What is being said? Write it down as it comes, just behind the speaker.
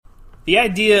The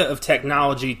idea of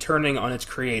technology turning on its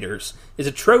creators is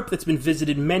a trope that's been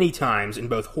visited many times in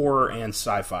both horror and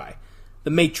sci-fi. The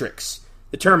Matrix,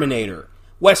 The Terminator,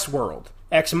 Westworld,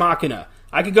 Ex Machina,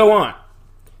 I could go on.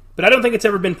 But I don't think it's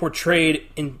ever been portrayed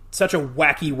in such a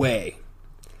wacky way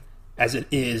as it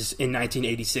is in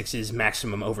 1986's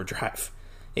Maximum Overdrive,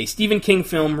 a Stephen King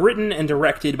film written and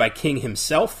directed by King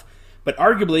himself, but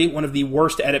arguably one of the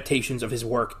worst adaptations of his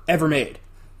work ever made.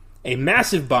 A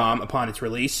massive bomb upon its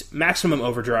release, Maximum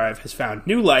Overdrive has found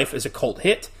new life as a cult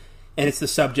hit, and it's the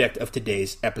subject of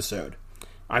today's episode.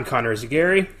 I'm Connor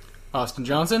Zagari. Austin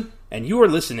Johnson. And you are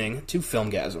listening to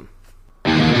Filmgasm.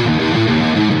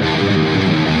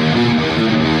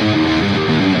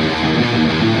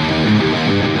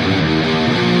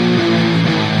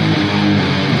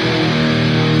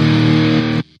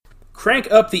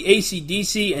 Crank up the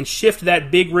AC/DC and shift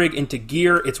that big rig into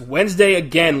gear. It's Wednesday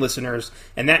again, listeners,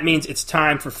 and that means it's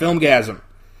time for Filmgasm.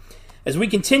 As we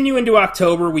continue into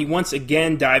October, we once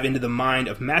again dive into the mind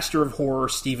of master of horror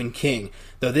Stephen King,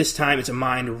 though this time it's a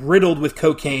mind riddled with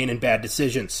cocaine and bad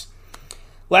decisions.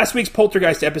 Last week's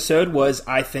Poltergeist episode was,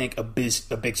 I think, a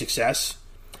big success.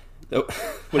 What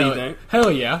do you think?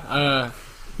 Hell yeah.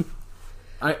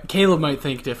 Caleb might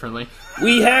think differently.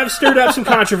 We have stirred up some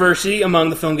controversy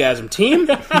among the Filmgasm team.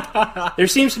 There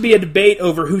seems to be a debate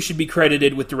over who should be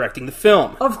credited with directing the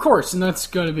film. Of course, and that's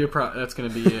going to be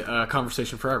a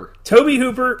conversation forever. Tobe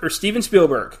Hooper or Steven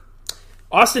Spielberg?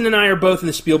 Austin and I are both in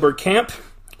the Spielberg camp,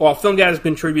 while Filmgasm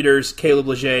contributors Caleb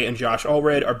Leger and Josh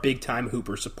Allred are big-time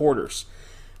Hooper supporters.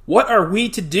 What are we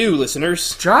to do,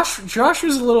 listeners? Josh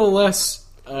was a little less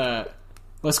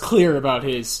clear about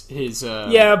his.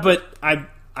 Yeah, but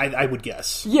I would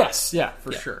guess. Yes, yeah,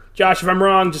 for sure. Josh, if I'm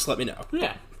wrong, just let me know.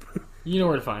 Yeah, you know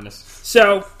where to find us.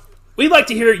 So, we'd like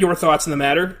to hear your thoughts on the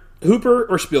matter. Hooper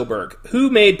or Spielberg? Who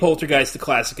made Poltergeist the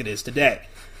classic it is today?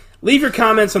 Leave your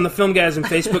comments on the Filmgasm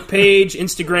Facebook page,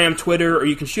 Instagram, Twitter, or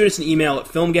you can shoot us an email at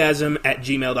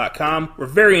filmgasm@gmail.com. We're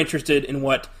very interested in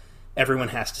what everyone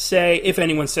has to say, if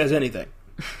anyone says anything.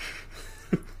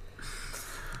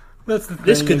 That's the thing.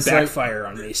 This could backfire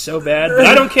on me so bad, but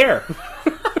I don't care.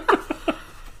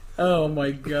 Oh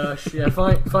my gosh! Yeah,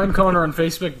 find Connor on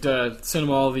Facebook to send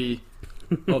him all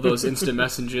those instant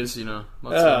messages. You know.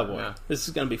 Boy, yeah. This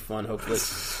is gonna be fun. Hopefully,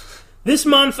 this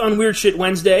month on Weird Shit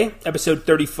Wednesday, episode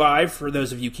 35. For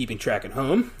those of you keeping track at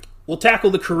home, we'll tackle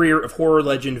the career of horror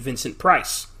legend Vincent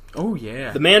Price. Oh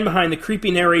yeah, the man behind the creepy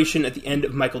narration at the end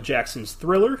of Michael Jackson's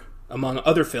Thriller, among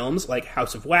other films like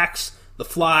House of Wax, The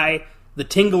Fly, The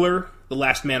Tingler, The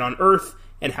Last Man on Earth,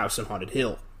 and House on Haunted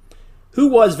Hill. Who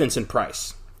was Vincent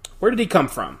Price? Where did he come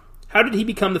from? How did he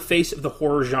become the face of the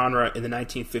horror genre in the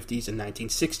 1950s and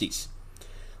 1960s?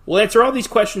 We'll answer all these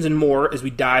questions and more as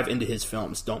we dive into his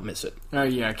films. Don't miss it.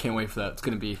 Yeah, I can't wait for that. It's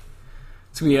gonna be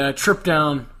a trip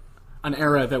down an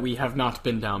era that we have not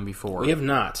been down before. We have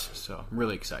not. So I'm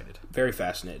really excited. Very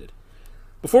fascinated.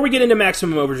 Before we get into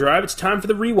Maximum Overdrive, it's time for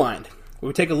the rewind, where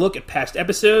we take a look at past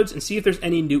episodes and see if there's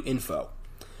any new info.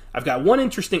 I've got one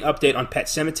interesting update on Pet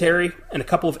Sematary and a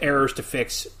couple of errors to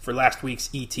fix for last week's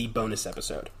E.T. bonus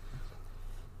episode.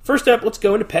 First up, let's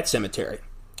go into Pet Sematary.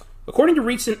 According to a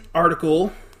recent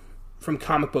article from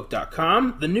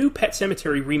comicbook.com, the new Pet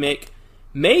Sematary remake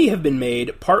may have been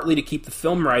made partly to keep the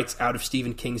film rights out of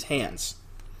Stephen King's hands.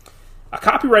 A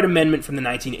copyright amendment from the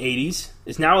 1980s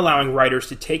is now allowing writers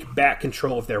to take back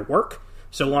control of their work,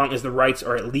 so long as the rights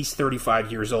are at least 35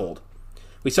 years old.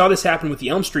 We saw this happen with the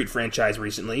Elm Street franchise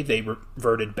recently. They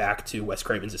reverted back to Wes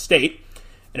Craven's estate.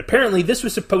 And apparently this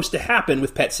was supposed to happen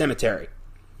with Pet Sematary.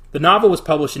 The novel was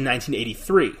published in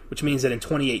 1983, which means that in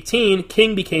 2018,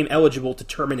 King became eligible to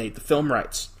terminate the film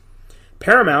rights.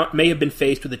 Paramount may have been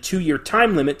faced with a 2-year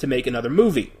time limit to make another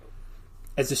movie,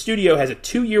 as the studio has a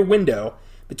 2-year window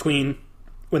between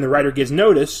when the writer gives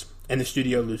notice and the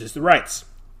studio loses the rights.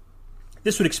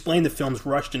 This would explain the film's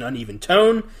rushed and uneven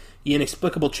tone, the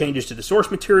inexplicable changes to the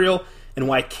source material, and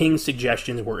why King's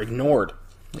suggestions were ignored.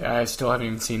 Yeah, I still haven't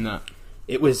even seen that.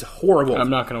 It was horrible.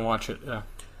 I'm not going to watch it, yeah.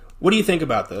 What do you think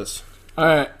about those?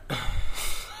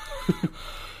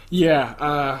 Yeah,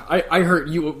 I heard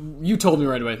you told me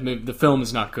right away the film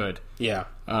is not good. Yeah.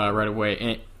 Right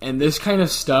away. And this kind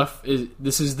of stuff,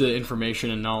 this is the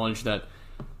information and knowledge that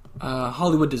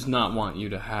Hollywood does not want you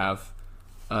to have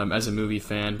as a movie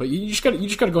fan. But you just got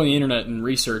to go on the internet and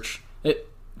research it.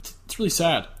 It's really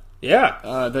sad.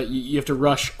 Yeah. That you have to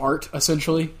rush art,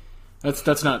 essentially.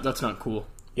 That's not cool.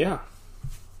 Yeah.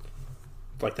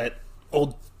 Like that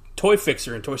old toy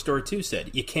fixer in Toy Story 2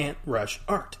 said, you can't rush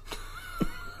art.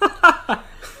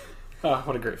 Oh,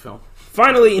 what a great film.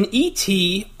 Finally, in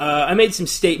E.T., I made some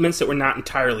statements that were not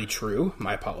entirely true.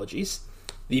 My apologies.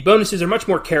 The bonuses are much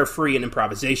more carefree and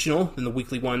improvisational than the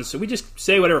weekly ones, so we just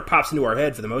say whatever pops into our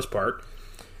head for the most part.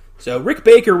 So Rick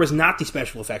Baker was not the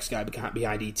special effects guy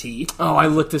behind E.T. Oh, I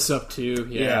looked this up too.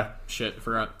 Yeah. Shit,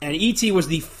 forgot. And E.T. was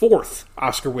the 4th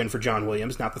Oscar win for John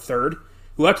Williams, not the 3rd,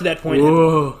 who up to that point...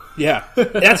 Whoa. Yeah,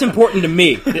 that's important to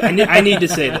me. I need to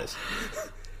say this.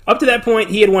 Up to that point,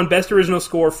 he had won Best Original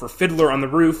Score for Fiddler on the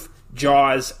Roof,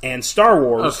 Jaws, and Star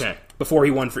Wars before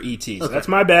he won for E.T. So that's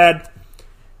my bad.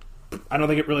 I don't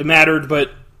think it really mattered,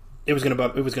 but it was gonna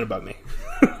bug me.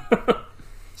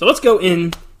 So let's go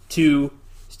into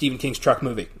Stephen King's Truck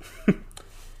movie.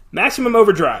 Maximum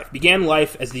Overdrive began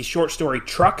life as the short story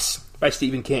Trucks by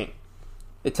Stephen King.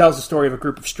 It tells the story of a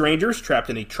group of strangers trapped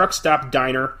in a truck stop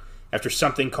diner after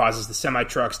something causes the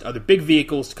semi-trucks and other big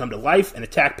vehicles to come to life and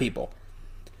attack people.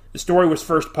 The story was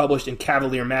first published in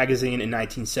Cavalier magazine in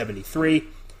 1973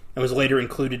 and was later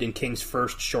included in King's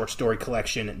first short story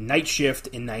collection, Night Shift,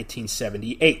 in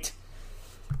 1978.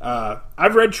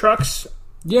 I've read Trucks.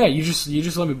 Yeah, you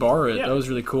just let me borrow it. Yeah. That was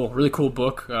really cool. Really cool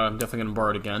book. I'm definitely going to borrow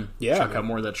it again. Yeah, check out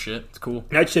more of that shit. It's cool.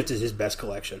 Night Shift is his best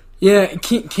collection. Yeah,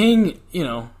 King, you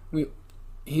know,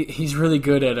 he's really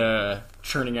good at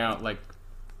churning out like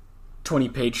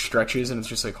 20-page stretches, and it's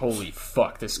just like, holy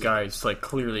fuck, this guy's like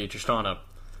clearly just on a,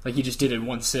 like he just did it in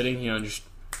one sitting, you know, just...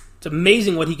 It's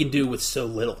amazing what he can do with so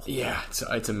little. Yeah, it's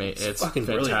amazing. It's fucking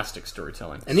fantastic brilliant.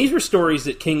 Storytelling. And these were stories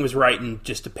that King was writing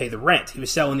just to pay the rent. He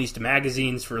was selling these to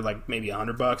magazines for like maybe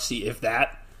 $100, see if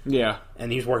that. Yeah.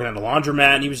 And he was working at a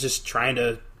laundromat, and he was just trying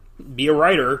to be a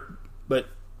writer, but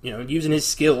you know, using his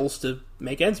skills to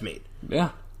make ends meet. Yeah.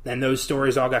 And those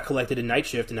stories all got collected in Night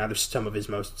Shift, and now they're some of his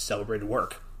most celebrated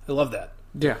work. I love that.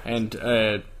 Yeah,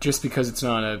 and just because it's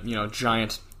not a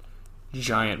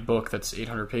giant book that's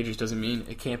 800 pages doesn't mean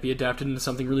it can't be adapted into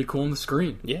something really cool on the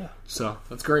screen. Yeah. So,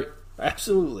 that's great.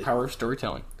 Absolutely. Power of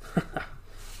storytelling.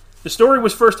 The story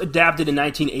was first adapted in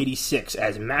 1986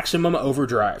 as Maximum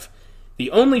Overdrive,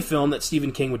 the only film that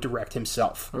Stephen King would direct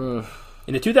himself. Ugh.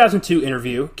 In a 2002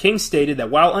 interview, King stated that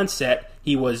while on set,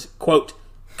 he was, quote,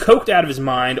 coked out of his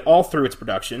mind all through its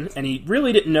production, and he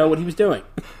really didn't know what he was doing.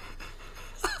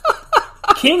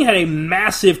 King had a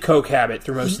massive coke habit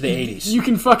through most of the 80s. You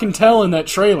can fucking tell in that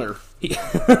trailer.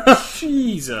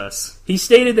 Jesus. He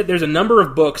stated that there's a number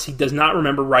of books he does not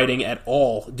remember writing at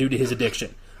all due to his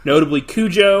addiction, notably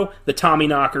Cujo, The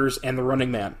Tommyknockers, and The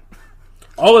Running Man.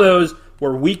 All of those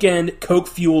were weekend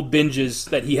coke-fueled binges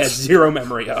that he has zero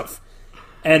memory of.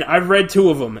 And I've read 2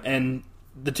 of them, and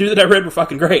the 2 that I read were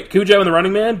fucking great. Cujo and The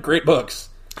Running Man, great books.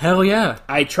 Hell yeah.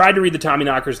 I tried to read The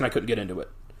Tommyknockers, and I couldn't get into it.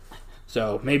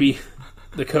 So maybe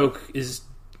the coke is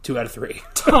 2 out of 3.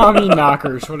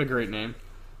 Tommyknockers, what a great name.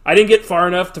 I didn't get far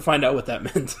enough to find out what that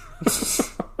meant.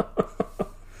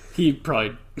 He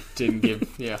probably didn't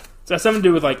give, yeah. So it has something to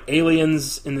do with, like,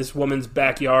 aliens in this woman's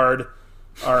backyard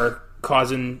are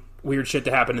causing weird shit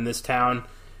to happen in this town.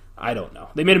 I don't know.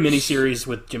 They made a miniseries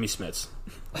with Jimmy Smits.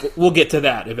 We'll get to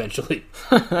that eventually.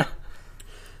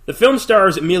 The film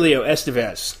stars Emilio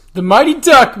Estevez, the Mighty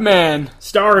Duck Man,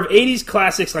 star of 80s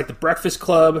classics like The Breakfast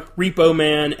Club, Repo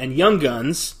Man, and Young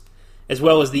Guns, as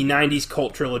well as the 90s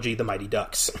cult trilogy The Mighty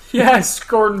Ducks. Yes,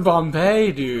 Gordon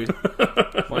Bombay, dude.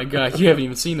 My God, you haven't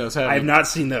even seen those, have you? I have not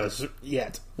seen those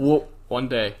yet. Well, one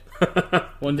day,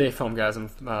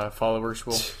 Filmgasm followers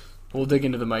we'll dig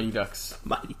into the Mighty Ducks.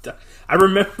 Mighty Ducks. I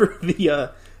remember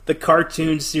the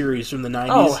cartoon series from the 90s.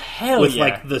 Oh, hell with, yeah.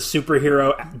 like, the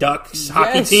superhero Ducks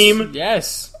hockey team.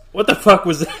 Yes. What the fuck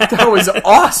was that? That was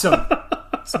awesome.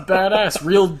 It's badass.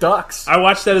 Real ducks. I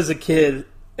watched that as a kid,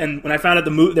 and when I found out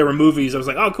there were movies, I was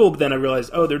like, oh, cool. But then I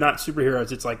realized, oh, they're not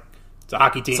superheroes. It's a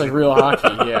hockey team. It's like real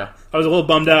hockey, yeah. I was a little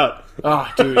bummed out.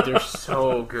 Oh, dude, they're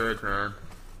so good, man.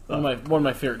 One of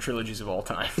my favorite trilogies of all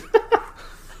time.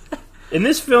 In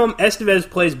this film, Estevez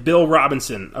plays Bill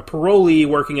Robinson, a parolee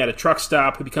working at a truck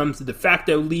stop who becomes the de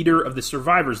facto leader of the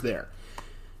survivors there.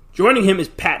 Joining him is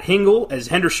Pat Hingle as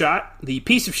Hendershot, the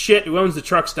piece of shit who owns the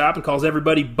truck stop and calls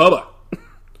everybody Bubba.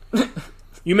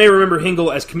 You may remember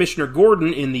Hingle as Commissioner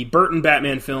Gordon in the Burton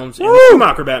Batman films and the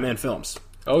Schumacher Batman films.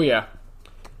 Oh, yeah.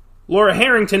 Laura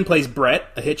Harrington plays Brett,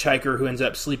 a hitchhiker who ends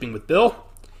up sleeping with Bill.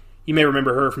 You may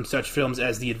remember her from such films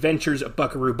as The Adventures of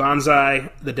Buckaroo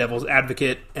Banzai, The Devil's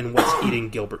Advocate, and What's Eating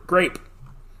Gilbert Grape.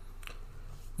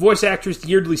 Voice actress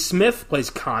Yeardley Smith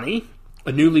plays Connie,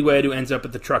 a newlywed who ends up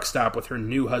at the truck stop with her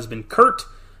new husband Kurt,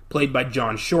 played by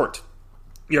John Short.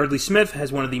 Yeardley Smith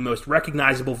has one of the most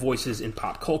recognizable voices in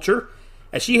pop culture,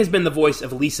 as she has been the voice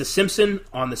of Lisa Simpson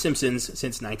on The Simpsons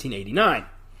since 1989.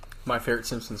 My favorite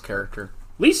Simpsons character.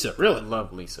 Lisa, really? I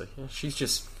love Lisa. Yeah, she's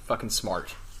just fucking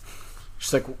smart.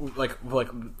 She's like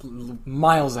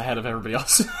miles ahead of everybody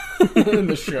else in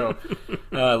the show.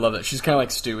 I love that. She's kind of like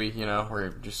Stewie, where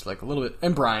just like a little bit,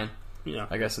 and Brian,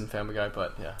 I guess in Family Guy.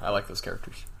 But yeah, I like those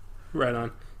characters. Right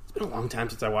on. It's been a long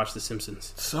time since I watched The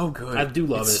Simpsons. So good. I do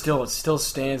love it. It still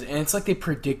stands, and it's like they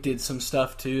predicted some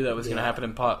stuff too that was going to happen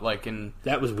in pop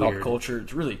weird. culture.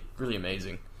 It's really, really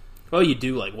amazing. Well, you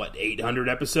do 800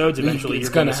 episodes. Eventually,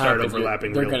 you're going to start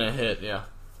overlapping. They're going to hit, yeah.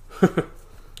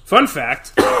 Fun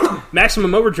fact: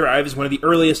 Maximum Overdrive is one of the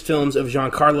earliest films of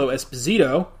Giancarlo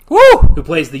Esposito, who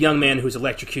plays the young man who's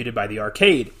electrocuted by the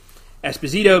arcade.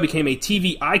 Esposito became a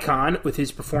TV icon with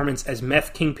his performance as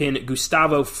meth kingpin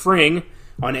Gustavo Fring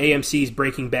on AMC's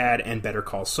Breaking Bad and Better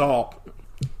Call Saul.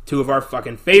 Two of our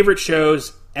fucking favorite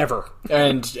shows ever.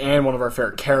 And one of our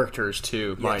favorite characters,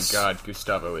 too. Yes. My God,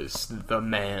 Gustavo is the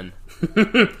man.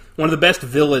 One of the best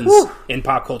villains in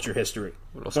pop culture history.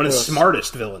 One of the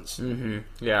smartest villains. Mm-hmm.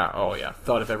 Yeah, oh yeah.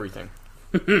 Thought of everything.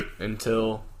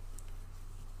 Until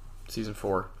season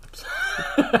 4.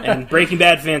 And Breaking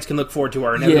Bad fans can look forward to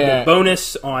our inevitable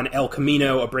bonus on El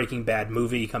Camino, a Breaking Bad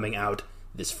movie coming out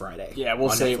this Friday. Yeah, we'll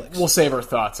save our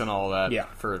thoughts on all of that. Yeah.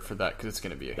 for that because it's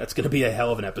gonna be a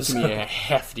hell of an episode. It's gonna be a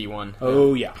hefty one.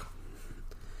 Oh yeah.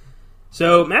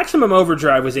 So Maximum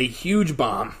Overdrive was a huge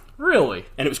bomb. Really?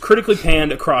 And it was critically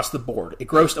panned across the board. It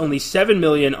grossed only $7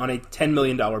 million on a $10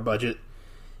 million budget.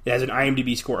 It has an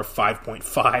IMDb score of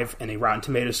 5.5 and a Rotten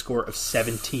Tomatoes score of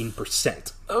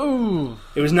 17%. Oh.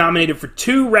 It was nominated for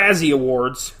 2 Razzie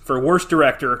Awards for Worst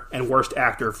Director and Worst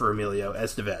Actor for Emilio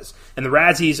Estevez. And the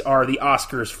Razzies are the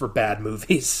Oscars for bad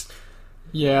movies.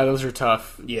 Yeah, those are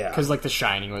tough. Yeah. Because, The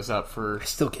Shining was up for... I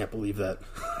still can't believe that.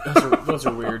 Those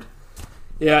are weird.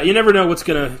 Yeah, you never know what's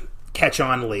going to catch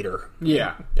on later.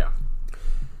 Yeah.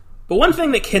 But one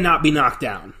thing that cannot be knocked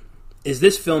down is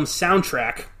this film's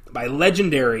soundtrack by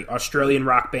legendary Australian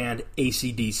rock band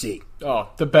AC/DC. Oh,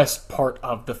 the best part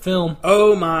of the film.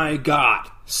 Oh my god.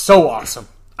 So awesome.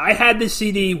 I had this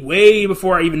CD way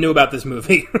before I even knew about this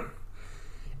movie.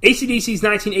 AC/DC's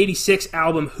 1986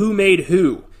 album Who Made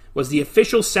Who was the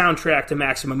official soundtrack to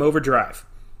Maximum Overdrive.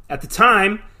 At the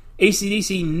time,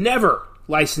 AC/DC never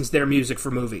licensed their music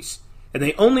for movies, and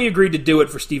they only agreed to do it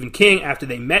for Stephen King after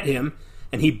they met him,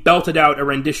 and he belted out a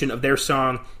rendition of their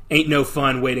song Ain't No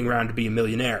Fun Waiting Around to Be a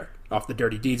Millionaire off the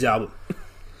Dirty Deeds album.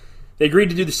 They agreed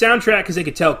to do the soundtrack because they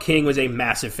could tell King was a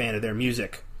massive fan of their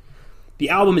music. The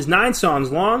album is 9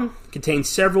 songs long, contains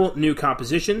several new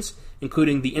compositions,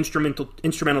 including the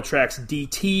instrumental tracks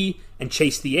DT and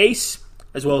Chase the Ace,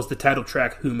 as well as the title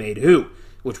track Who Made Who,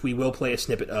 which we will play a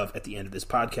snippet of at the end of this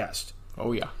podcast.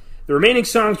 Oh yeah. The remaining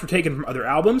songs were taken from other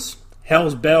albums: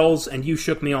 Hell's Bells and You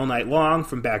Shook Me All Night Long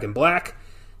from Back in Black,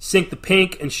 Sink the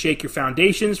Pink and Shake Your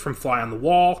Foundations from Fly on the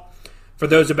Wall, For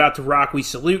Those About to Rock We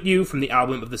Salute You from the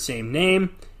album of the same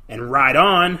name, and Ride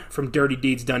On from Dirty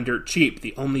Deeds Done Dirt Cheap,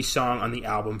 the only song on the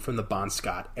album from the Bon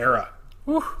Scott era.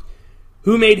 Whew.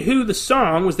 Who Made Who, the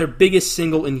song, was their biggest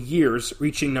single in years,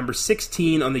 reaching number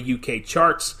 16 on the UK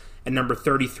charts and number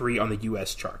 33 on the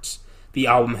US charts. The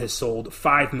album has sold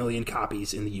 5 million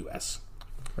copies in the US.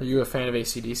 Are you a fan of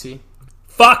AC/DC?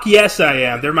 Fuck yes, I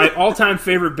am. They're my all-time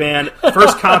favorite band.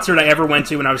 First concert I ever went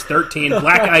to when I was 13,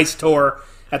 Black Ice Tour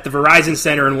at the Verizon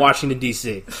Center in Washington,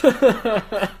 D.C.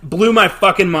 Blew my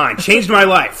fucking mind. Changed my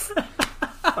life.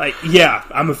 Yeah,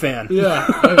 I'm a fan. Yeah.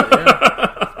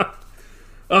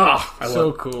 Oh,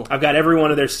 so cool. I've got every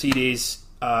one of their CDs.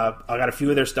 I've got a few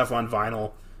of their stuff on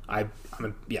vinyl. I'm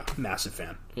a massive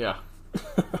fan. Yeah.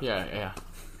 Yeah.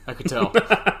 I could tell.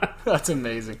 That's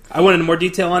amazing. I went into more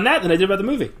detail on that than I did about the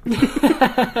movie.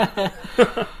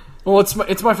 Well, it's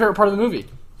my favorite part of the movie.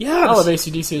 Yeah, I love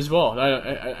AC/DC as well.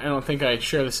 I don't think I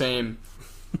share the same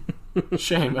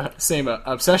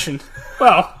obsession.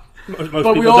 Well, most but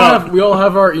people we all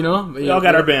have our we all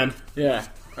got our band. Yeah,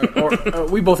 or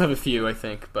we both have a few, I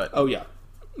think. But oh yeah,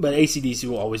 but AC/DC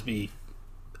will always be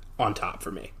on top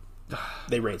for me.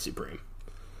 They reign supreme.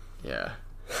 Yeah,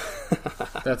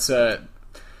 that's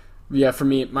yeah, for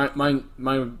me, mine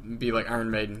would be like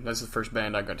Iron Maiden. That's the first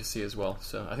band I got to see as well.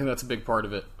 So I think that's a big part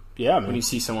of it. Yeah, man. When you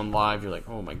see someone live, you're like,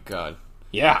 oh my god.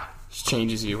 Yeah. It just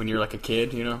changes you when you're like a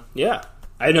kid, Yeah.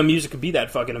 I didn't know music could be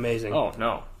that fucking amazing. Oh,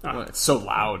 no. Well, it's so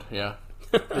loud, yeah.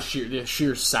 the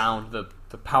sheer sound,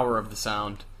 the power of the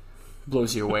sound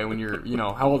blows you away when you're,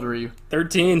 how old were you?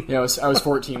 13. Yeah, I was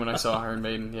 14 when I saw Iron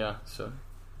Maiden, yeah. So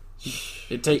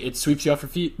it sweeps you off your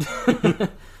feet.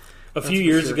 A few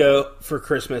years ago, for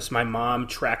Christmas, my mom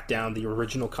tracked down the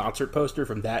original concert poster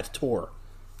from that tour.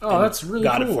 Oh, that's really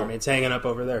cool. Got it for me. It's hanging up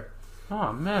over there.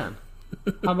 Oh, man.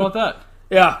 How about that?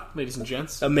 Yeah. Ladies and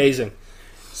gents. Amazing.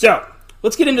 So,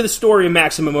 let's get into the story of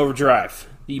Maximum Overdrive,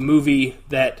 the movie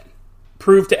that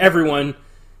prove to everyone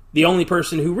the only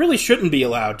person who really shouldn't be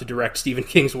allowed to direct Stephen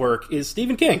King's work is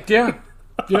Stephen King. Yeah.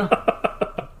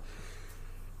 Yeah.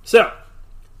 So,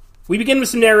 we begin with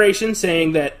some narration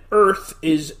saying that Earth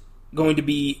is going to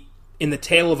be in the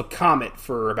tail of a comet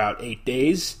for about 8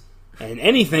 days, and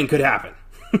anything could happen.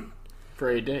 For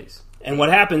 8 days. And what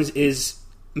happens is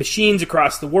machines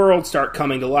across the world start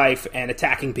coming to life and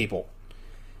attacking people.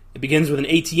 It begins with an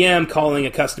ATM calling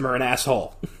a customer an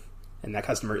asshole. And that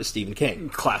customer is Stephen King.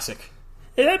 Classic.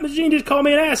 Hey, that machine just called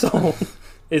me an asshole.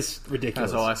 It's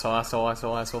ridiculous.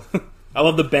 Asshole. I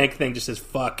love the bank thing just says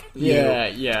fuck you.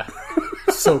 Yeah.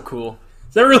 So cool.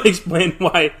 Does that really explain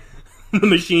why the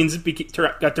machines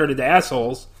got turned into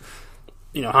assholes?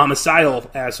 You know, homicidal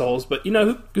assholes. But, you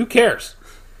know, who cares?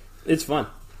 It's fun.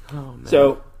 Oh, man.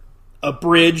 So, a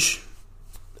bridge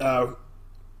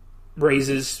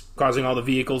raises, causing all the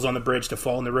vehicles on the bridge to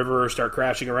fall in the river or start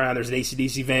crashing around. There's an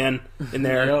AC/DC van in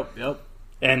there. Yep.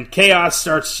 And chaos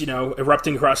starts,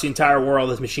 erupting across the entire world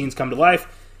as machines come to life.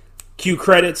 Cue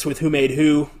credits with Who Made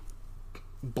Who,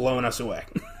 blowing us away.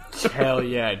 Hell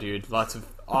yeah, dude. Lots of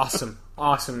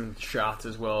awesome shots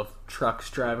as well of trucks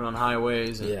driving on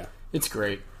highways. And yeah. It's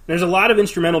great. There's a lot of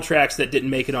instrumental tracks that didn't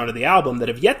make it onto the album that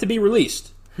have yet to be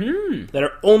released. That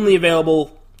are only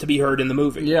available to be heard in the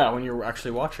movie. Yeah, when you're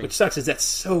actually watching. Which sucks, is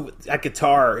that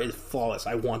guitar is flawless.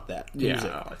 I want that music.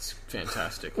 Yeah, it's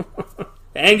fantastic.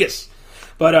 Angus.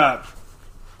 But,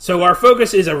 so our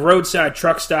focus is a roadside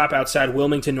truck stop outside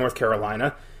Wilmington, North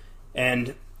Carolina.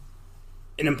 And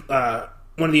one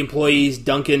of the employees,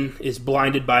 Duncan, is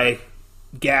blinded by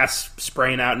gas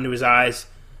spraying out into his eyes,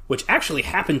 which actually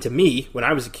happened to me when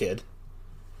I was a kid.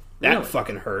 That Really?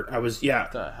 fucking hurt. What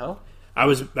the hell? I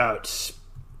was about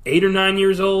 8 or 9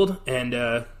 years old, and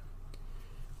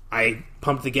I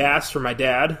pumped the gas for my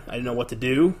dad. I didn't know what to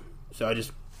do, so I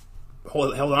just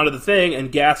held onto the thing,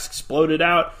 and gas exploded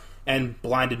out and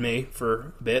blinded me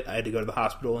for a bit. I had to go to the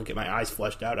hospital and get my eyes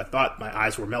flushed out. I thought my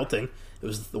eyes were melting. It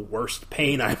was the worst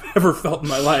pain I've ever felt in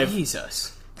my life.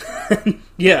 Jesus.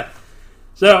 Yeah.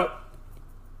 So,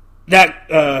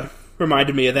 that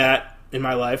reminded me of that in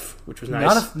my life, which was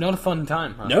nice. Not a fun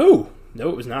time, huh? No,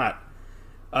 it was not.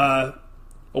 A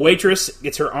waitress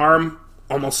gets her arm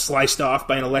almost sliced off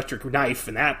by an electric knife,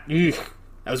 and that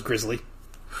was grisly.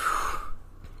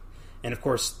 And, of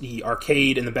course, the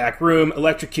arcade in the back room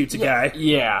electrocutes a guy.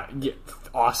 Yeah.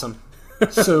 Awesome.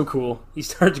 So cool. He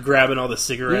starts grabbing all the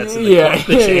cigarettes and the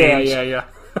Yeah.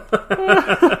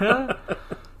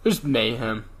 There's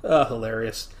mayhem. Oh,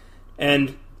 hilarious.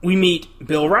 And we meet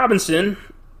Bill Robinson,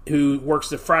 who works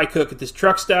the fry cook at this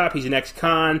truck stop. He's an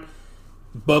ex-con.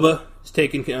 Bubba is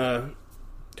taking taking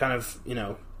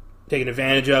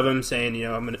advantage of him, saying,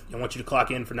 I want you to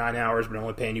clock in for 9 hours, but I'm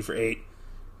only paying you for 8.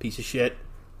 Piece of shit.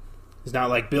 It's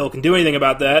not like Bill can do anything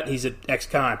about that. He's an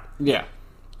ex-con. Yeah.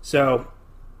 So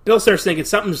Bill starts thinking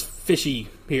something's fishy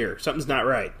here. Something's not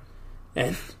right.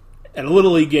 And at a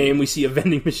Little League game, we see a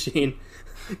vending machine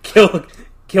kill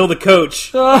the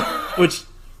coach, which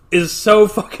is so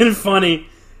fucking funny.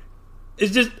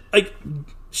 It's just like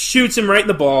shoots him right in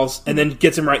the balls and then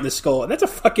gets him right in the skull. And that's a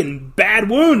fucking bad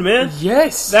wound, man.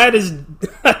 Yes. That is...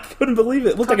 I couldn't believe it.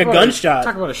 It looked like a gunshot.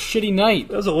 Talk about a shitty night.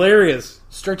 That was hilarious.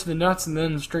 Straight to the nuts and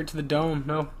then straight to the dome.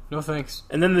 No thanks.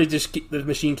 And then the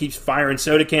machine keeps firing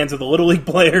soda cans at the Little League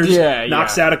players. Yeah,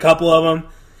 knocks out a couple of them.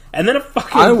 And then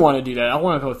I want to do that. I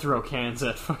want to go throw cans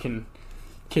at fucking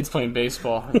kids playing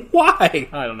baseball. Why?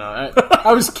 I don't know.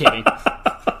 I was kidding.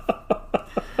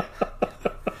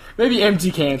 Maybe empty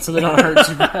cans so they don't hurt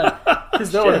too bad.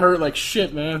 Because that would hurt like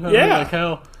shit, man. That would hurt like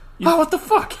hell. What the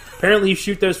fuck? Apparently you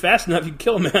shoot those fast enough, you can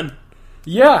kill a man.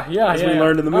 Yeah. As we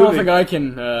learned in the movie. I don't think I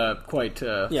can quite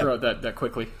throw it that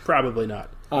quickly. Probably not.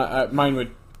 Mine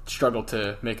would struggle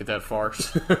to make it that far.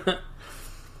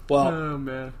 Well, oh,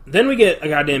 man. Then we get a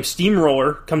goddamn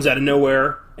steamroller comes out of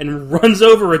nowhere and runs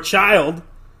over a child.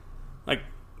 Like,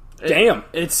 damn.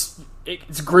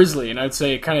 It's grisly, and I'd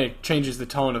say it kind of changes the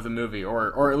tone of the movie,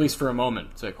 or at least for a moment.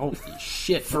 It's like, holy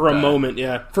shit. For a moment,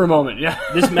 yeah.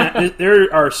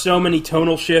 There are so many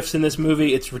tonal shifts in this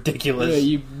movie, it's ridiculous. Yeah,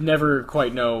 you never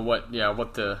quite know what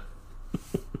the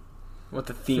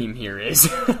theme here is.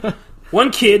 One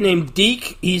kid named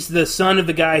Deke, he's the son of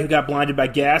the guy who got blinded by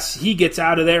gas. He gets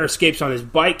out of there, escapes on his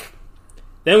bike.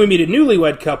 Then we meet a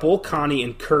newlywed couple, Connie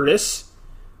and Curtis,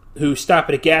 who stop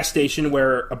at a gas station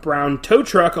where a brown tow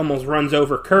truck almost runs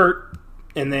over Kurt,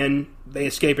 and then they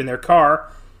escape in their car,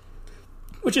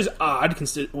 which is odd,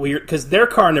 weird, because their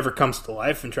car never comes to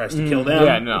life and tries to kill them.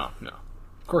 Yeah, no.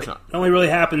 Of course not. It only really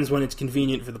happens when it's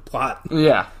convenient for the plot.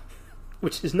 Yeah.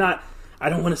 Which is not... I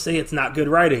don't want to say it's not good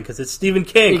writing because it's Stephen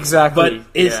King. Exactly. But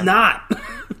it's not.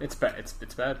 It's bad.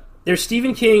 It's bad. There's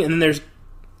Stephen King and then there's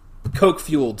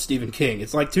Coke-fueled Stephen King.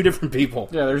 It's like two different people.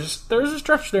 Yeah, there's a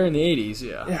stretch there in the 80s,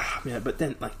 yeah. Yeah, man, but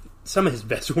then, like, some of his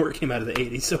best work came out of the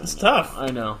 80s, so it's tough. I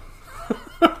know.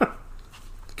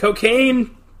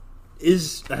 Cocaine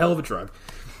is a hell of a drug.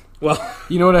 Well,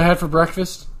 you know what I had for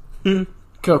breakfast?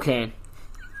 Cocaine.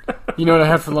 You know what I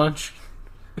had for lunch?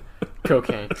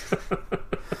 Cocaine.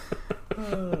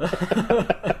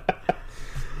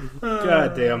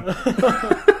 God damn.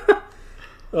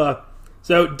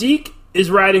 So Deke is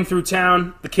riding through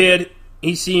town. The kid,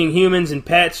 he's seeing humans and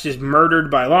pets just murdered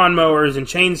by lawnmowers and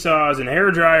chainsaws and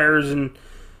hair dryers and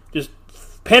just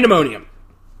pandemonium.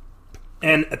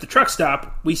 And at the truck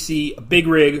stop, we see a big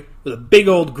rig with a big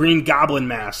old green goblin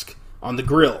mask on the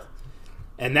grill.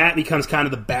 And that becomes kind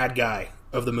of the bad guy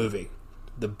of the movie.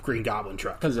 The green goblin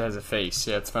truck. Because it has a face.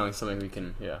 Yeah, it's finally something we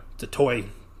can, It's a toy,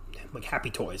 like Happy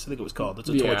Toys, I think it was called. It's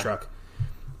a toy truck.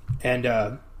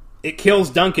 And it kills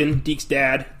Duncan, Deke's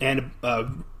dad, and a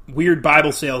weird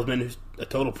Bible salesman who's a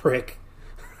total prick.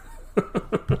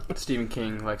 Stephen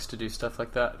King likes to do stuff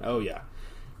like that. Oh, yeah.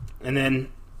 And then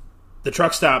the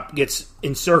truck stop gets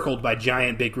encircled by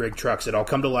giant big rig trucks that all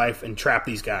come to life and trap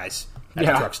these guys at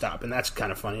the truck stop. And that's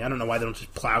kind of funny. I don't know why they don't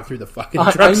just plow through the fucking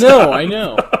truck stop. I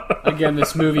know. Again,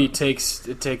 this movie takes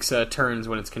turns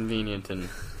when it's convenient and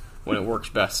when it works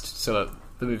best so that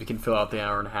the movie can fill out the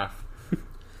hour and a half.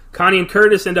 Connie and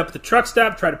Curtis end up at the truck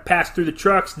stop, try to pass through the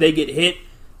trucks. They get hit.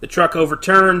 The truck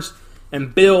overturns.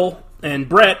 And Bill and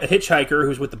Brett, a hitchhiker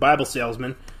who's with the Bible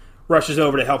salesman, rushes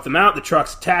over to help them out. The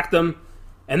trucks attack them.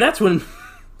 And that's when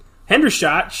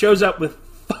Hendershot shows up with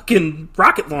fucking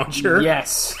rocket launcher.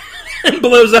 Yes. And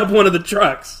blows up one of the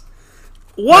trucks.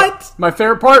 What? My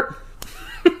favorite part?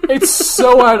 It's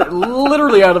so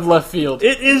literally out of left field.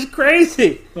 It is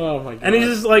crazy. Oh my god. And he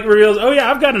just like reveals, oh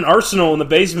yeah, I've got an arsenal in the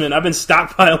basement. I've been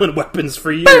stockpiling weapons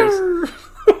for years.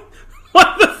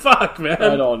 What the fuck, man?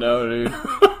 I don't know, dude.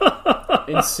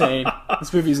 Insane.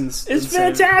 This movie's insane. It's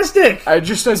fantastic.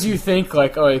 Just as you think,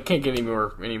 like, oh, it can't get any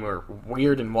more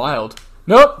weird and wild.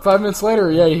 Nope. 5 minutes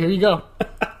later, yeah, here you go.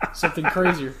 Something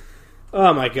crazier.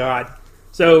 Oh my god.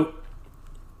 So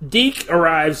Deke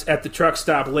arrives at the truck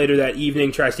stop later that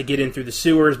evening, tries to get in through the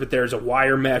sewers, but there's a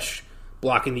wire mesh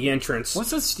blocking the entrance.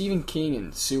 What's with Stephen King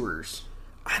and sewers?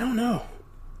 I don't know.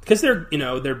 Because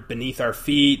they're beneath our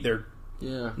feet. They're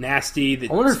nasty.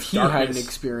 I wonder if he had an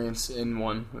experience in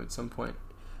one at some point.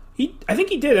 I think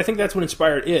he did. I think that's what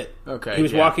inspired it. Okay. He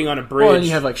was walking on a bridge. Well, and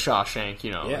you have like Shawshank,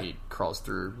 he crawls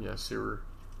through sewer.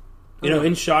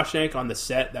 In Shawshank on the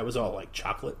set, that was all like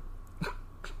chocolate.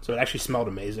 So it actually smelled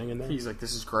amazing in there. He's like,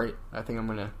 this is great. I think I'm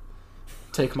going to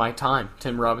take my time.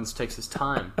 Tim Robbins takes his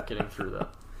time getting through that.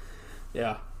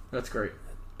 Yeah. That's great.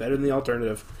 Better than the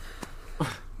alternative.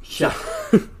 Yeah.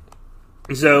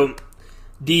 So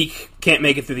Deke can't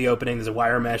make it through the opening. There's a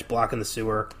wire mesh blocking the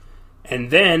sewer. And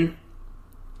then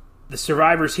the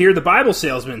survivors hear the Bible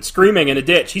salesman screaming in a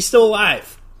ditch. He's still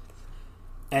alive.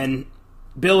 And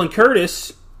Bill and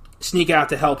Curtis sneak out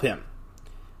to help him.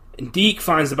 And Deke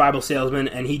finds the Bible salesman,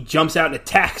 and he jumps out and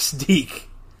attacks Deke,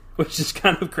 which is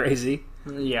kind of crazy.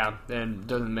 Yeah, and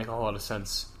doesn't make a whole lot of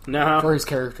sense. No. For his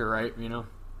character, right?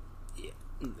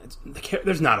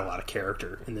 There's not a lot of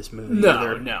character in this movie.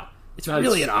 No. It's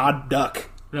really an odd duck.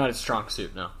 Not his strong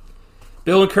suit, no.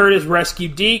 Bill and Curtis rescue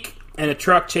Deke, and a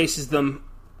truck chases them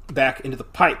back into the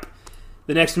pipe.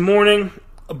 The next morning,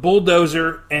 a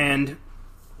bulldozer and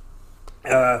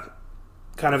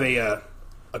kind of a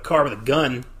car with a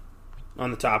gun on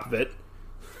the top of it,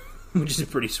 which is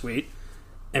pretty sweet.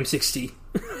 M60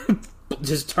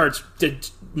 just starts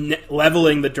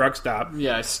leveling the truck stop.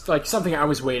 Yeah, it's like something I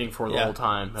was waiting for the whole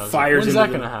time. Fires. When's that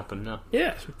going to happen? No.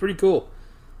 Yeah, it's pretty cool.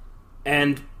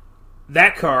 And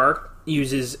that car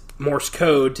uses Morse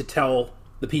code to tell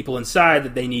the people inside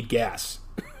that they need gas,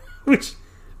 which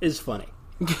is funny.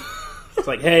 It's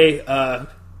like, hey,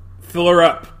 fill her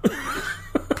up.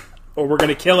 Or we're going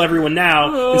to kill everyone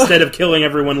now instead of killing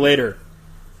everyone later.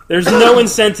 There's no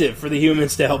incentive for the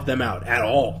humans to help them out at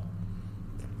all.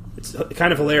 It's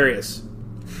kind of hilarious.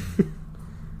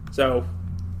 So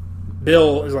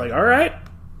Bill is like, all right,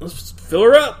 let's fill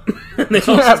her up. And they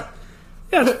fill her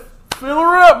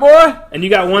up, boy. And you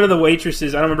got one of the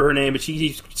waitresses, I don't remember her name, but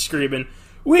she's screaming,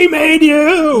 we made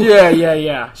you!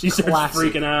 Yeah. She starts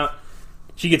freaking out.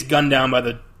 She gets gunned down by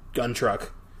the gun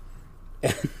truck.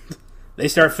 And they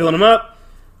start filling them up.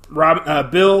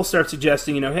 Bill starts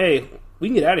suggesting, hey, we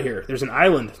can get out of here. There's an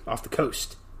island off the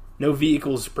coast. No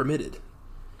vehicles permitted.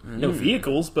 No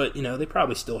vehicles, but, they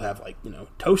probably still have,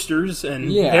 toasters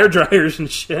and hair dryers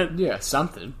and shit. Yeah,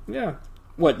 something. Yeah.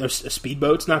 what? A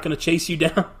speedboat's not going to chase you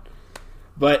down?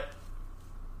 But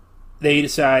they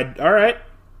decide, all right.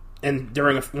 And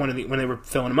during when they were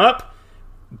filling them up,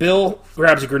 Bill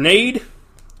grabs a grenade,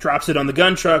 drops it on the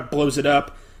gun truck, blows it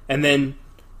up, and then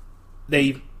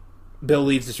Bill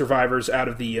leads the survivors out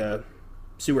of the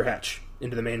sewer hatch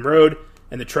into the main road,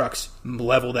 and the trucks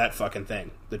level that fucking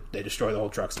thing. They destroy the whole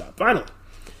truck stop. Finally,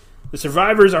 the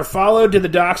survivors are followed to the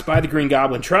docks by the Green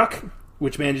Goblin truck,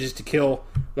 which manages to kill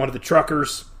one of the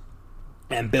truckers,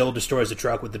 and Bill destroys the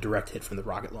truck with the direct hit from the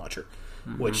rocket launcher,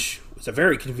 which was a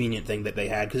very convenient thing that they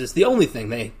had, because it's the only thing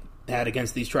they had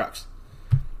against these trucks.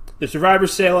 The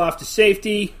survivors sail off to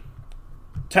safety.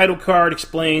 Title card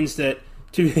explains that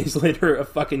 2 days later, a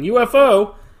fucking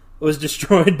UFO was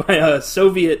destroyed by a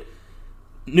Soviet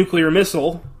nuclear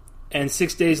missile, and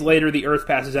 6 days later, the Earth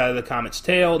passes out of the comet's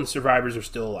tail, and the survivors are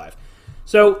still alive.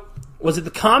 So, was it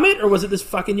the comet, or was it this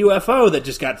fucking UFO that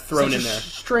just got thrown in there?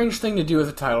 Strange thing to do with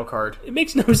a title card. It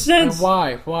makes no sense.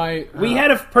 Why? Why? We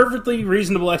had a perfectly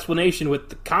reasonable explanation with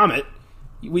the comet.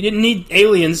 We didn't need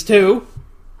aliens, too.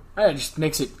 It just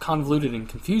makes it convoluted and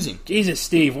confusing. Jesus,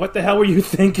 Steve, what the hell were you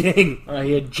thinking?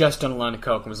 He had just done a line of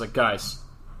coke and was like, guys,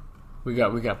 we got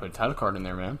to put a title card in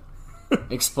there, man.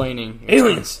 Explaining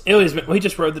aliens. Well, he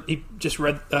just wrote the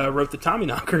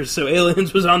Tommyknockers, so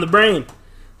aliens was on the brain.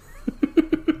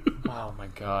 Oh my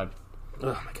god.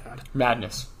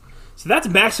 Madness. So that's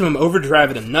Maximum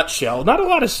Overdrive in a nutshell. Not a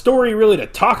lot of story really to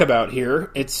talk about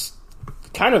here. It's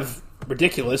kind of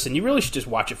ridiculous, and you really should just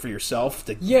watch it for yourself.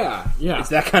 Yeah. It's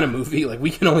that kind of movie. Like,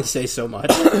 we can only say so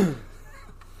much.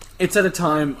 It's at a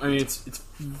time, I mean, it's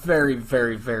very,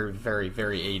 very, very, very,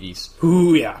 very 80s.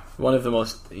 Ooh, yeah. One of the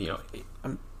most,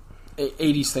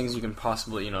 80s things you can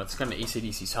possibly, it's kind of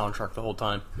AC/DC soundtrack the whole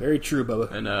time. Very true,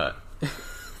 Bubba. And,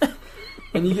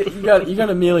 and you got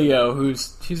Emilio,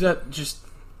 he's at just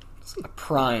a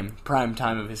prime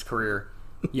time of his career.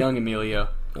 Young Emilio.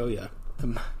 Oh, yeah.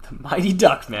 The Mighty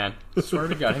Duck, man. I swear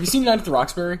to God. Have you seen Night at the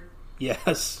Roxbury?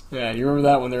 Yes. Yeah, you remember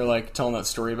that when they were, like, telling that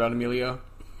story about Emilio?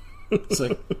 It's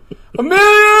like, Emilio!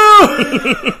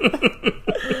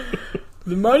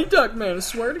 The Mighty Duck, man, I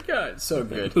swear to God. It's so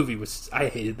good. That movie I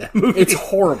hated that movie. It's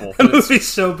horrible. That movie's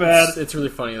so bad. It's really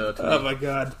funny, though, to me. Oh, my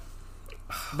God.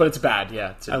 But it's bad,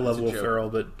 yeah. I love Will Ferrell,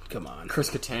 but come on. Chris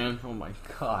Kattan, oh my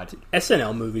God.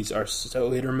 SNL movies are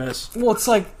so hit or miss. Well, it's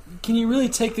like, can you really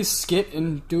take this skit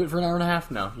and do it for an hour and a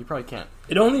half? No, you probably can't.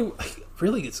 It only,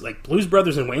 really, it's like Blues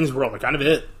Brothers and Wayne's World are kind of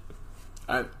it.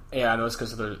 Yeah, I know it's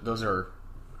because those are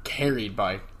carried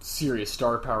by serious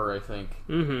star power, I think.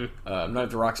 Mm-hmm. Night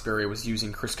at the Roxbury was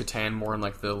using Chris Kattan more in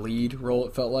like the lead role,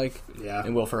 it felt like. Yeah.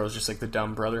 And Will Ferrell was just like the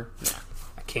dumb brother. Yeah.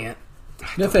 I can't.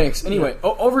 No thanks. Anyway,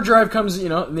 Overdrive comes, in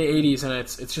the 80s, and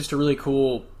it's just a really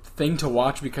cool thing to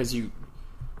watch because you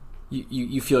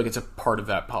feel like it's a part of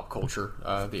that pop culture,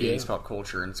 the 80s pop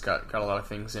culture, and it's got a lot of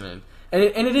things in it.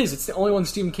 And it's the only one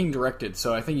Stephen King directed,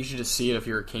 so I think you should just see it if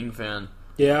you're a King fan.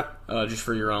 Yeah. Just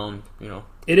for your own,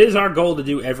 It is our goal to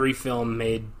do every film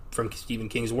made from Stephen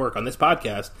King's work on this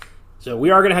podcast, so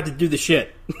we are going to have to do the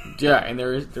shit. Yeah, and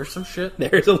there's some shit.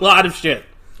 There's a lot of shit.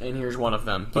 And here's one of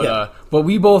them. But but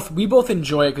we both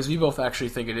enjoy it because we both actually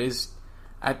think it is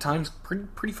at times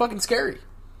pretty fucking scary.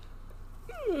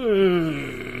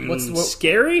 What's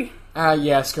scary?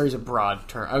 Yeah, scary's a broad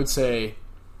term. I would say.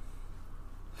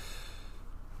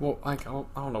 Well, I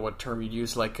don't know what term you'd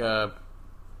use. Like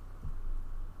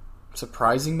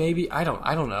surprising, maybe. I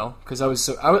don't know because I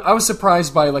was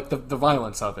surprised by like the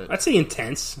violence of it. I'd say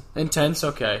intense. Intense,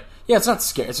 okay. Yeah, it's not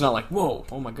scary. It's not like whoa,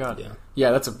 oh my God.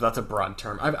 Yeah, that's a broad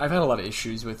term. I've had a lot of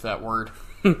issues with that word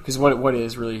because what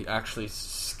is really actually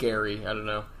scary? I don't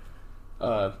know.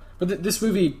 But this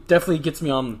movie definitely gets me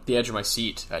on the edge of my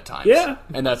seat at times. Yeah,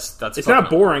 and that's it's not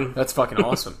boring. That's fucking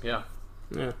awesome. Yeah.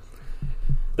 Yeah.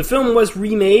 The film was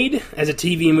remade as a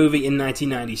TV movie in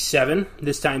 1997,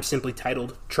 this time simply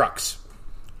titled Trucks.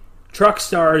 Trucks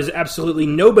stars absolutely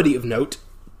nobody of note,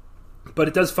 but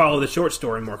it does follow the short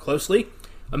story more closely.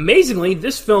 Amazingly,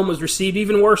 this film was received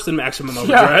even worse than Maximum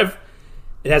Overdrive. Yeah.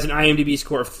 It has an IMDb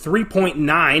score of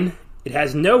 3.9. It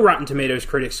has no Rotten Tomatoes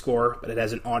critic score, but it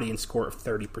has an audience score of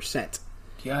 30%.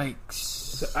 Yikes.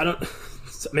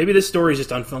 So maybe this story is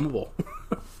just unfilmable.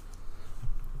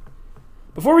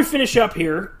 Before we finish up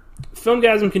here,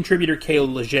 Filmgasm contributor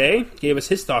Caleb Leger gave us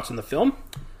his thoughts on the film.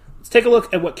 Let's take a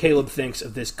look at what Caleb thinks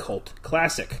of this cult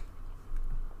classic.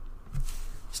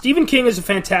 Stephen King is a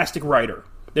fantastic writer.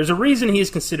 There's a reason he is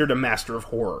considered a master of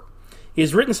horror. He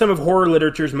has written some of horror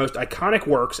literature's most iconic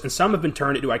works, and some have been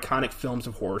turned into iconic films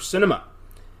of horror cinema.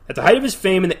 At the height of his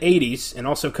fame in the 80s, and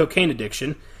also cocaine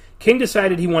addiction, King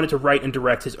decided he wanted to write and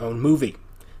direct his own movie.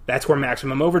 That's where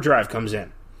Maximum Overdrive comes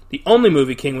in. The only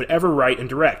movie King would ever write and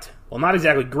direct. While not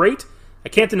exactly great, I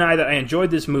can't deny that I enjoyed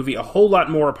this movie a whole lot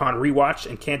more upon rewatch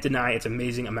and can't deny its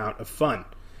amazing amount of fun.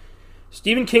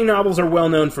 Stephen King novels are well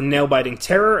known for nail-biting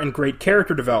terror and great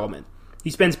character development. He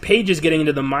spends pages getting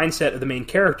into the mindset of the main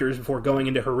characters before going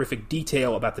into horrific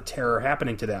detail about the terror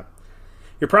happening to them.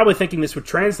 You're probably thinking this would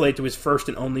translate to his first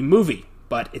and only movie,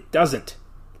 but it doesn't.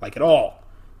 Like at all.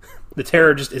 The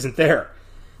terror just isn't there.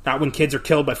 Not when kids are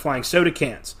killed by flying soda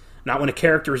cans. Not when a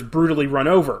character is brutally run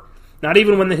over. Not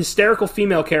even when the hysterical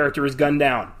female character is gunned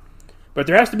down. But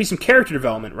there has to be some character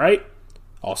development, right?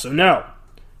 Also, no.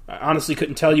 I honestly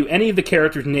couldn't tell you any of the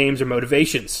characters' names or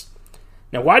motivations.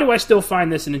 Now, why do I still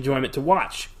find this an enjoyment to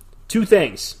watch? Two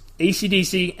things.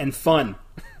 AC/DC and fun.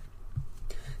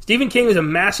 Stephen King is a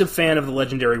massive fan of the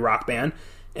legendary rock band,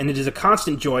 and it is a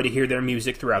constant joy to hear their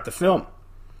music throughout the film.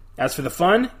 As for the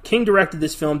fun, King directed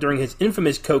this film during his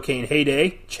infamous cocaine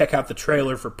heyday. Check out the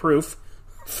trailer for proof.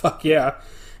 Fuck yeah.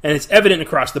 And it's evident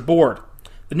across the board.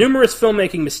 The numerous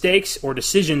filmmaking mistakes, or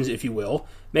decisions if you will,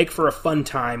 make for a fun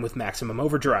time with Maximum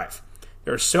Overdrive.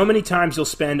 There are so many times you'll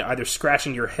spend either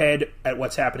scratching your head at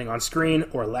what's happening on screen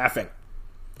or laughing.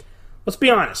 Let's be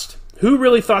honest. Who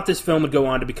really thought this film would go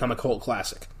on to become a cult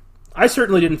classic? I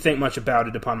certainly didn't think much about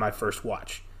it upon my first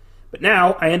watch. But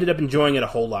now, I ended up enjoying it a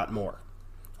whole lot more.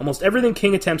 Almost everything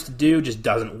King attempts to do just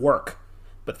doesn't work.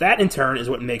 But that, in turn, is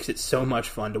what makes it so much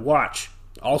fun to watch.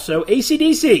 Also,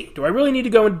 AC/DC. Do I really need to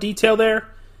go into detail there?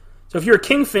 So if you're a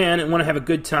King fan and want to have a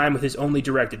good time with his only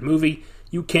directed movie,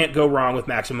 you can't go wrong with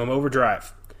Maximum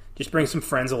Overdrive. Just bring some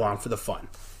friends along for the fun.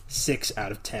 6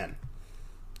 out of 10.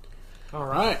 All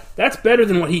right. That's better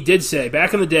than what he did say.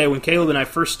 Back in the day when Caleb and I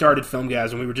first started Film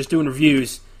Guys and we were just doing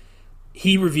reviews,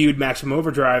 he reviewed Maximum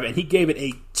Overdrive and he gave it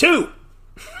a 2.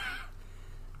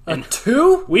 A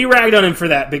 2? We ragged on him for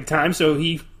that big time, so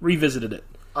he revisited it.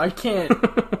 I can't.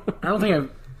 I don't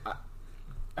think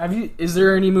have you? Is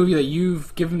there any movie that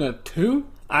you've given a 2?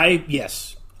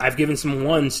 Yes. I've given some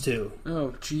 1s too.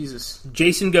 Oh, Jesus.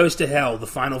 Jason Goes to Hell, The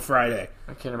Final Friday.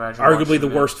 I can't imagine. Arguably the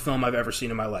worst film I've ever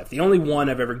seen in my life. The only one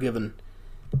I've ever given.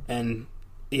 And,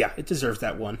 yeah, it deserves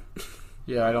that 1.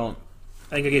 Yeah, I don't.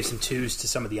 I think I gave some 2s to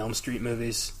some of the Elm Street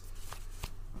movies.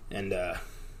 And,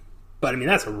 but, I mean,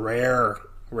 that's a rare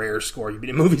score. A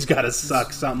movie's got to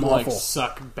suck something awful.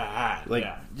 Suck bad.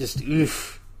 Just,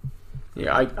 oof.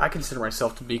 Yeah, I consider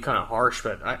myself to be kind of harsh,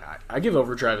 but I give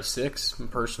Overdrive a 6,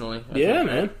 personally.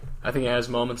 Man. I think it has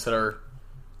moments that are,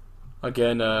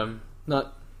 again,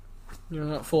 not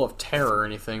full of terror or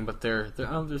anything, but they're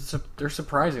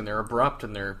surprising, they're abrupt,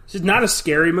 and they're... This is not a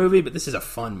scary movie, but this is a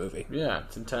fun movie. Yeah,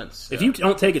 it's intense. If you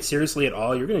don't take it seriously at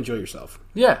all, you're going to enjoy yourself.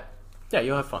 Yeah,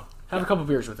 you'll have fun. Have a couple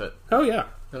beers with it. Oh, yeah.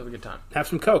 It'll be a good time. Have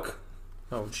some Coke.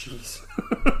 Oh, jeez.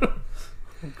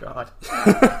 Oh, God.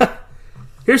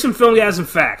 Here's some Filmgasm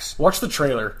facts. Watch the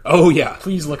trailer. Oh, yeah.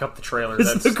 Please look up the trailer.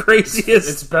 It's the craziest.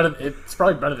 It's better. It's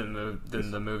probably better than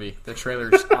the movie. The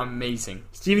trailer's amazing.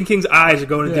 Stephen King's eyes are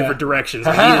going in different directions.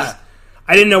 I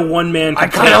didn't know one man could I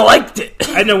kind of liked it.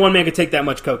 I didn't know one man could take that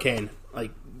much cocaine.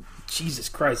 Like, Jesus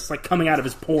Christ. It's like coming out of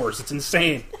his pores. It's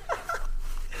insane.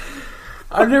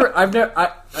 I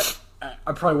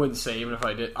probably wouldn't say, even if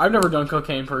I did. I've never done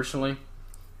cocaine personally.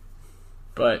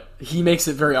 But he makes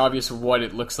it very obvious what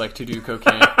it looks like to do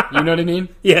cocaine. You know what I mean?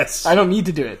 Yes. I don't need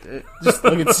to do it. Just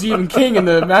look at Stephen King in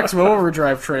the Maximum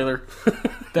Overdrive trailer.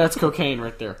 That's cocaine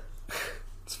right there.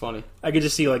 It's funny. I could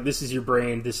just see, like, this is your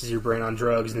brain on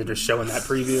drugs, and they're just showing that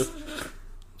preview.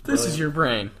 This is your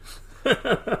brain.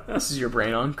 This is your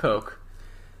brain on coke.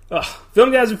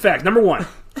 Filmgasm fact, number 1.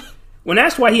 When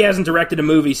asked why he hasn't directed a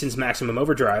movie since Maximum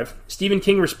Overdrive, Stephen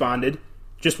King responded,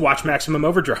 just watch Maximum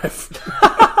Overdrive.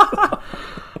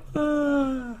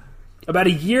 About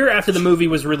a year after the movie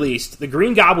was released, the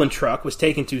Green Goblin truck was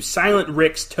taken to Silent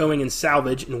Rick's Towing and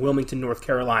Salvage in Wilmington, North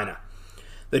Carolina.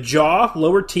 The jaw,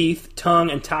 lower teeth, tongue,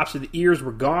 and tops of the ears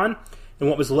were gone, and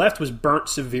what was left was burnt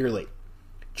severely.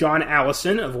 John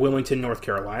Allison of Wilmington, North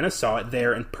Carolina, saw it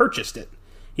there and purchased it.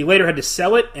 He later had to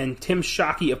sell it, and Tim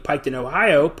Shockey of Piketon,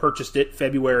 Ohio, purchased it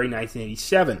February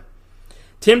 1987.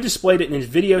 Tim displayed it in his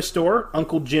video store,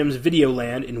 Uncle Jim's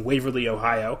Videoland in Waverly,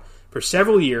 Ohio, for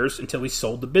several years until he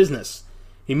sold the business.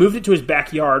 He moved it to his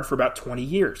backyard for about 20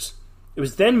 years. It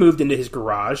was then moved into his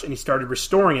garage, and he started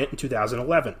restoring it in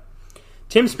 2011.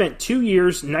 Tim spent 2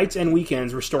 years, nights and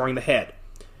weekends, restoring the head.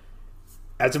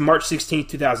 As of March 16,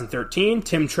 2013,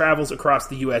 Tim travels across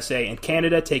the USA and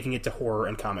Canada, taking it to horror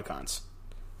and Comic-Cons.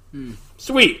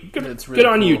 Sweet. Good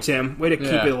on you, Tim. Way to keep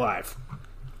it alive.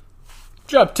 Good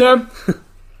job, Tim.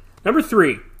 Number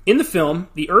 3. In the film,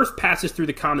 the Earth passes through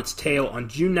the comet's tail on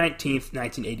June 19th,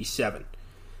 1987.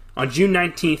 On June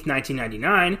 19th,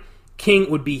 1999,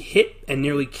 King would be hit and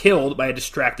nearly killed by a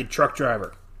distracted truck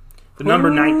driver. The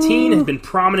number 19 has been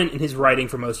prominent in his writing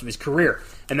for most of his career.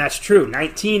 And that's true.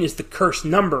 19 is the cursed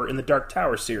number in the Dark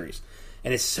Tower series.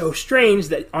 And it's so strange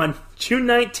that on June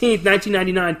 19th,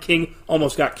 1999, King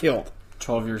almost got killed.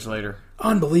 12 years later.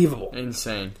 Unbelievable.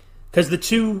 Insane. Because the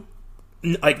two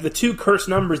cursed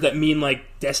numbers that mean like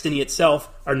destiny itself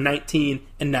are 19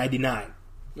 and 99.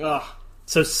 Ugh.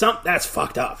 So that's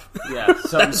fucked up. Yeah,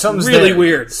 something's really there.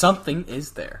 weird. Something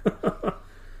is there.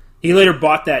 He later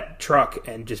bought that truck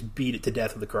and just beat it to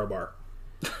death with a crowbar,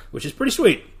 which is pretty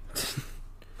sweet.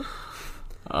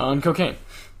 On cocaine.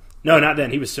 No, not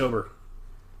then. He was sober.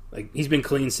 Like, he's been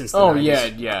clean since the 90s. Oh,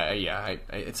 yeah.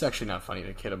 It's actually not funny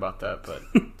to kid about that, but...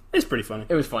 It's pretty funny.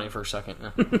 It was funny for a second.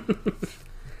 Yeah.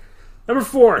 Number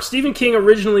 4. Stephen King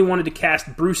originally wanted to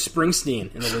cast Bruce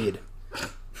Springsteen in the lead.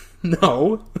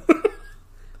 No.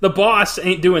 The boss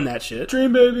ain't doing that shit.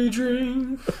 Dream, baby,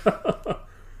 dream. I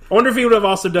wonder if he would have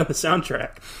also done the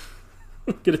soundtrack.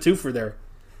 Get a twofer there.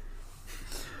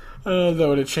 That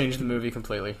would have changed the movie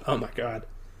completely. Oh my god.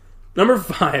 Number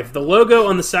 5. The logo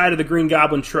on the side of the Green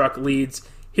Goblin truck reads,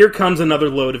 "Here comes another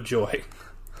load of joy."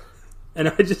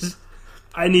 And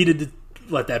I needed to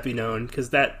let that be known, because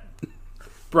that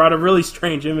brought a really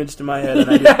strange image to my head.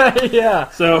 And yeah.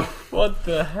 So, what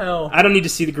the hell? I don't need to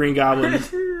see the Green Goblin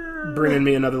bringing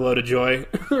me another load of joy.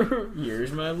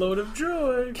 Here's my load of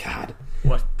joy. God.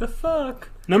 What the fuck?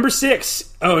 Number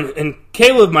 6. Oh, and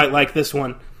Caleb might like this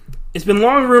one. It's been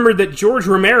long rumored that George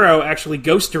Romero actually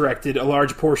ghost-directed a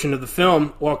large portion of the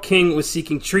film while King was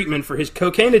seeking treatment for his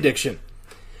cocaine addiction.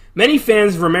 Many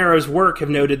fans of Romero's work have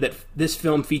noted that this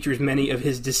film features many of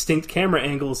his distinct camera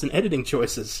angles and editing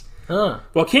choices. Huh.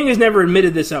 While King has never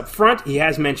admitted this up front, he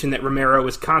has mentioned that Romero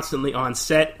was constantly on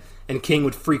set, and King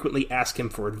would frequently ask him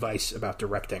for advice about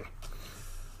directing.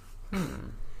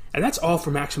 And that's all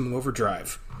for Maximum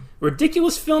Overdrive. A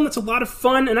ridiculous film that's a lot of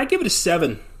fun, and I give it a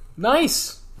 7.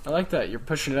 Nice! I like that. You're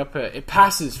pushing it up. It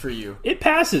passes for you. It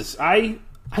passes. I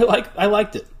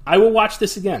liked it. I will watch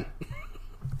this again.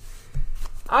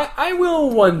 I will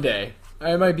one day.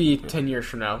 It might be 10 years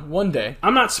from now. One day.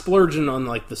 I'm not splurging on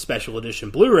like the special edition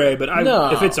Blu-ray, but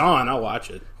if it's on, I'll watch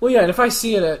it. Well, yeah, and if I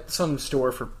see it at some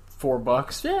store for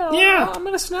 $4, yeah, I'm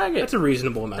gonna snag it. That's a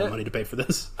reasonable amount of money to pay for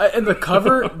this. And the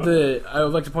cover, I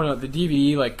would like to point out the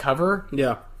DVD cover.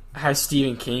 Yeah, has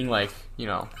Stephen King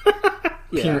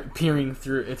peering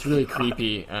through. It's really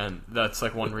creepy, and that's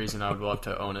one reason I would love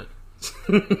to own it.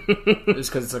 It's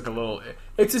because it's a little.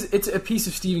 It's a piece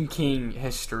of Stephen King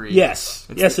history. Yes,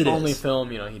 it's the only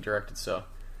film he directed. So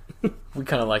we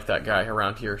kind of like that guy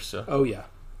around here. So oh yeah,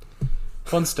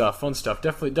 fun stuff.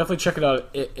 Definitely check it out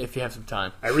if you have some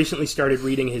time. I recently started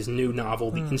reading his new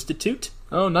novel, The Institute.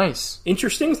 Oh, nice.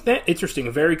 Interesting,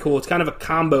 very cool. It's kind of a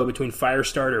combo between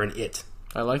Firestarter and It.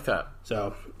 I like that.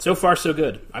 So far so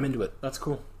good. I'm into it. That's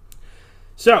cool.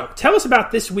 So tell us about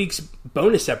this week's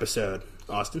bonus episode,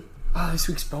 Austin. This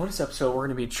week's bonus episode, we're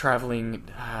going to be traveling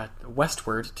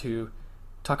westward to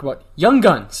talk about Young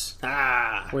Guns.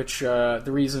 Which, the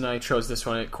reason I chose this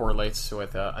one, it correlates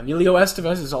with Emilio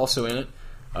Estevez is also in it.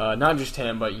 Not just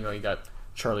him, but, you got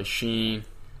Charlie Sheen,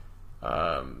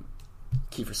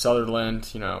 Kiefer Sutherland,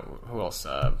 who else?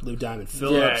 Lou Diamond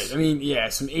Phillips. Yeah,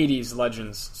 some 80s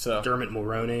legends. So Dermot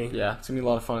Mulroney. Yeah, it's going to be a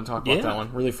lot of fun to talk about that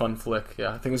one. Really fun flick. Yeah,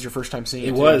 I think it was your first time seeing it.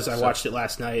 It was. I watched it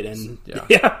last night, and yeah,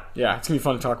 it's going to be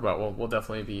fun to talk about. We'll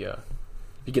definitely be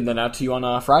getting that out to you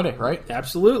on Friday, right?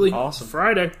 Absolutely. Awesome.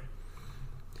 Friday.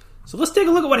 So let's take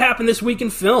a look at what happened this week in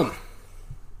film.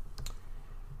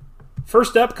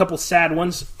 First up, a couple sad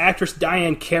ones. Actress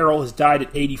Diane Carroll has died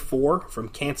at 84 from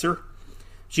cancer.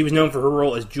 She was known for her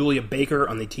role as Julia Baker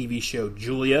on the TV show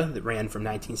Julia that ran from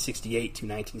 1968 to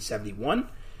 1971.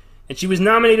 And she was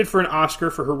nominated for an Oscar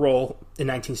for her role in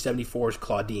 1974's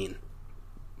Claudine.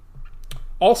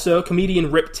 Also,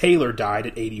 comedian Rip Taylor died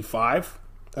at 85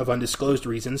 of undisclosed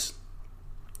reasons.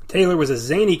 Taylor was a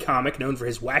zany comic known for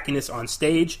his wackiness on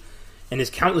stage and his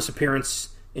countless appearances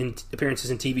in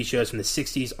TV shows from the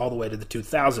 60s all the way to the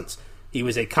 2000s. He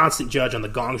was a constant judge on The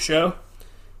Gong Show.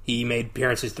 He made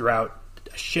appearances throughout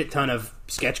a shit ton of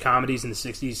sketch comedies in the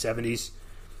 60s, 70s.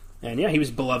 And yeah, he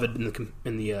was beloved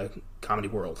in the comedy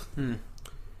world.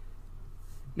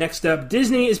 Next up,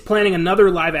 Disney is planning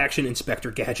another live-action Inspector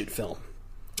Gadget film.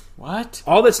 What?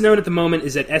 All that's known at the moment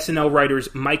is that SNL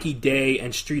writers Mikey Day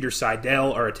and Streeter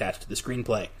Seidel are attached to the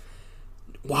screenplay.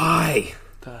 Why?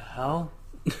 The hell?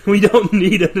 We don't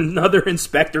need another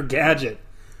Inspector Gadget.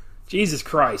 Jesus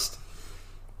Christ.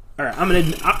 All right, I'm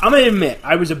gonna admit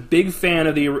I was a big fan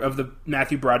of the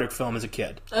Matthew Broderick film as a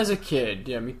kid. As a kid,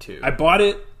 yeah, me too. I bought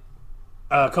it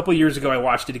a couple years ago, I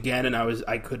watched it again, and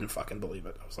I couldn't fucking believe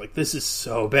it. I was like, this is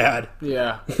so bad.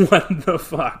 Yeah. What the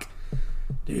fuck?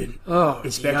 Dude. Oh,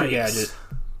 Inspector yikes. Gadget.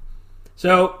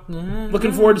 So,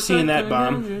 looking forward to seeing that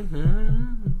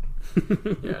bomb.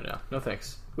 Yeah, no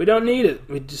thanks. We don't need it.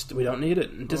 We don't need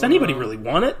it. Does anybody really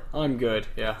want it? I'm good,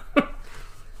 yeah.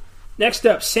 Next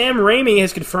up, Sam Raimi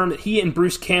has confirmed that he and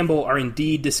Bruce Campbell are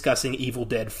indeed discussing Evil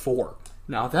Dead 4.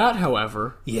 Now that,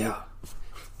 however... Yeah.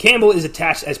 Campbell is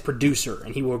attached as producer,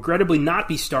 and he will regrettably not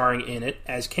be starring in it,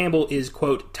 as Campbell is,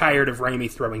 quote, tired of Raimi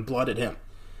throwing blood at him.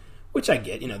 Which I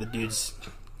get, the dude's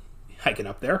hiking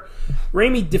up there.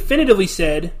 Raimi definitively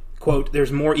said, quote,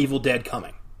 there's more Evil Dead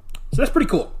coming. So that's pretty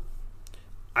cool.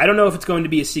 I don't know if it's going to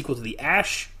be a sequel to the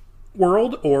Ash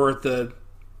world or the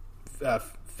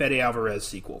Fede Alvarez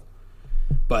sequel,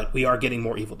 but we are getting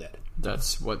more Evil Dead.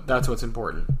 That's what's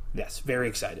important. Yes, very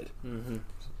excited. Mm-hmm.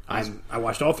 I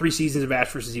watched all 3 seasons of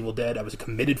Ash vs. Evil Dead. I was a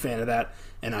committed fan of that,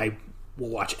 and I will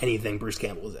watch anything Bruce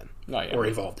Campbell is in or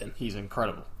involved in. He's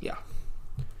incredible. Yeah.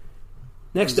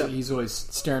 Next up, he's always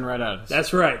staring right at us.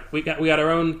 That's right. We got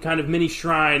our own kind of mini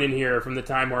shrine in here from the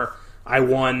time where I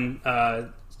won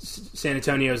San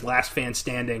Antonio's Last Fan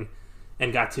Standing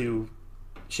and got to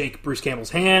shake Bruce Campbell's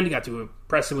hand, got to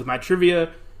impress him with my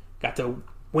trivia, got to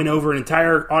win over an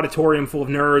entire auditorium full of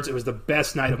nerds. It was the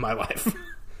best night of my life.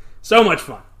 So much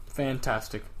fun.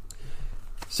 Fantastic.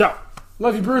 So,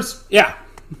 love you, Bruce. Yeah.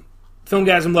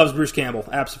 Filmgasm loves Bruce Campbell.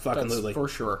 Absolutely. That's for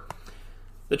sure.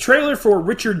 The trailer for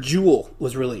Richard Jewell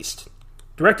was released.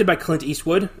 Directed by Clint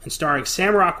Eastwood and starring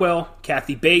Sam Rockwell,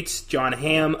 Kathy Bates, John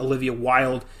Hamm, Olivia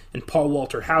Wilde, and Paul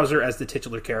Walter Hauser as the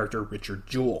titular character Richard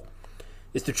Jewell.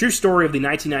 It's the true story of the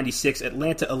 1996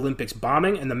 Atlanta Olympics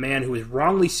bombing and the man who was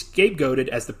wrongly scapegoated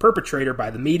as the perpetrator by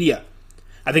the media.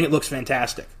 I think it looks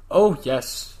fantastic. Oh,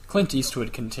 yes. Clint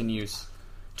Eastwood continues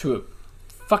to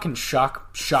fucking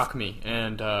shock me,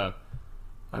 and I'm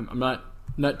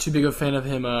not too big of a fan of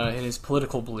him in his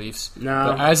political beliefs. No.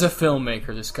 But as a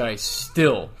filmmaker, this guy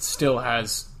still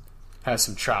has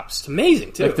some chops. It's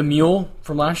amazing, too. Like The Mule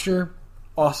from last year,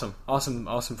 awesome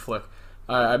flick.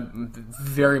 I'm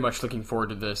very much looking forward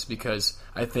to this because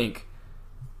I think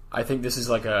this is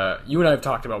like you and I have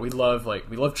talked about. We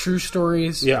love true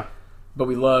stories. Yeah. But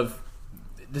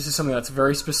this is something that's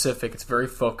very specific, it's very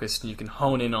focused, and you can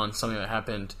hone in on something that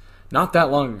happened not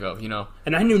that long ago,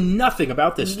 And I knew nothing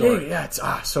about this story. Yeah, it's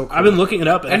so cool. I've been looking it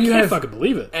up, and I can't fucking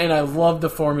believe it. And I love the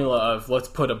formula of let's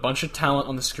put a bunch of talent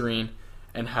on the screen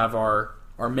and have our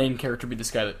main character be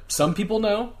this guy that some people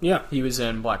know. Yeah. He was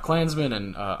in Black Klansman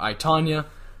and I, Tonya,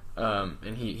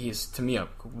 and he's, to me, a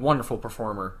wonderful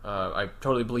performer. I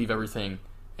totally believe everything.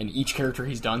 And each character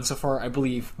he's done so far, I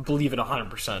believe it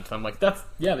 100%. I'm like,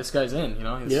 this guy's in,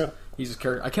 He's his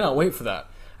character. I cannot wait for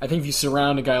that. I think if you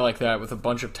surround a guy like that with a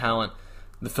bunch of talent,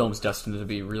 the film's destined to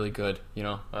be really good,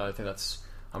 I think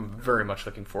I'm very much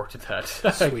looking forward to that.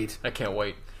 Sweet. I can't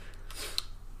wait.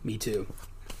 Me too.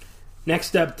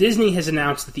 Next up, Disney has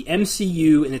announced that the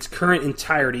MCU in its current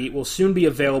entirety will soon be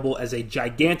available as a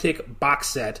gigantic box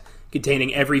set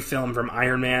containing every film from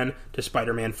Iron Man to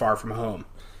Spider-Man Far From Home.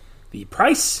 The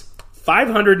price,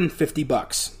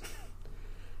 $550.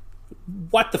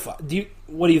 What the fuck?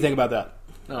 What do you think about that?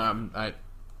 I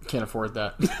can't afford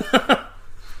that.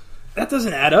 That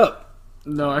doesn't add up.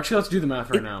 No, actually, let's do the math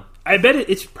right now. I bet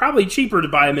it's probably cheaper to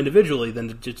buy them individually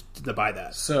than to buy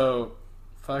that. So,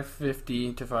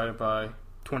 $550 divided by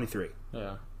 23.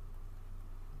 Yeah.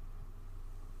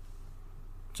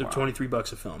 So wow.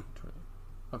 $23 a film.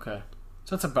 Okay,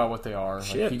 so that's about what they are.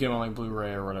 Shit. Like, you get them on like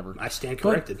Blu-ray or whatever. I stand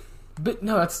corrected. But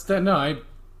no,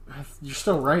 you're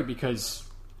still right because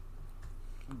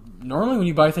normally when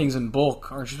you buy things in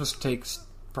bulk, aren't you supposed to take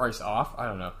price off? I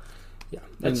don't know. Yeah,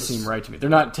 that doesn't seem right to me. They're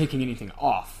not taking anything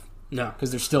off. No,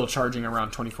 because they're still charging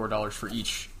around $24 for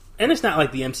each. And it's not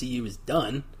like the MCU is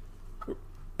done.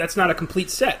 That's not a complete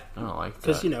set. I don't like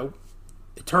that. Because,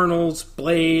 Eternals,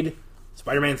 Blade,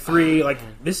 Spider-Man 3,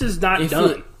 this is not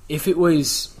done. If it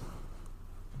was...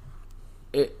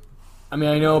 I mean,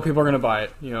 I know people are going to buy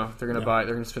it. They're going to buy it.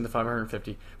 They're going to spend the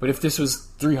 $550. But if this was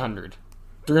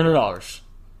 $300,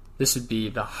 this would be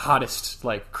the hottest,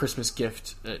 Christmas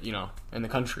gift, in the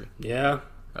country. Yeah.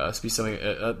 This would be something...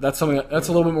 that's a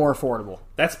little bit more affordable.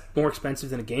 That's more expensive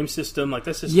than a game system.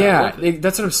 This is not worth it.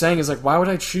 That's what I'm saying is, why would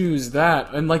I choose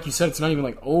that? And like you said, it's not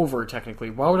even, over, technically.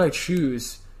 Why would I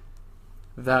choose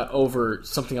that over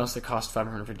something else that costs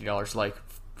 $550, like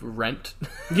rent?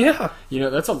 Yeah.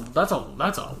 That's a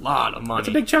lot of money. It's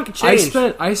a big chunk of change.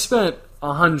 I spent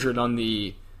 $100 on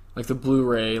the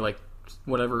Blu-ray,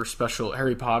 whatever special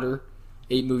Harry Potter,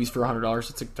 8 movies for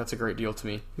 $100. That's a great deal to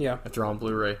me. Yeah. If they're on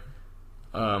Blu-ray.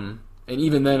 And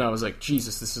even then, I was like,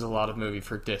 Jesus, this is a lot of movie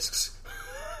for discs.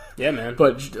 Yeah, man.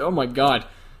 But, oh my god.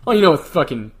 Well, with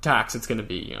fucking tax, it's going to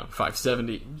be,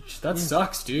 $5.70. That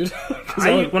sucks, dude.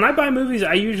 When I buy movies,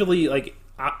 I usually,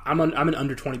 I'm an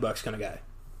under $20 kind of guy.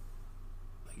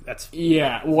 That's...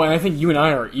 Yeah, well, I think you and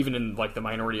I are even in, the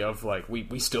minority of,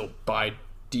 we still buy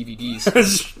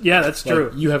DVDs. Yeah, that's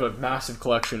true. You have a massive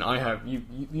collection. I have,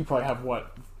 you probably have,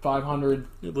 500?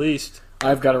 At least.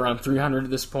 I've got around 300 at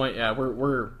this point. Yeah,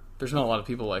 there's not a lot of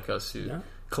people like us who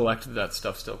collect that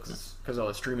stuff still because all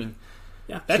the streaming.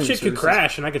 Yeah, that shit could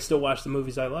crash, and I could still watch the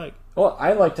movies I like. Well,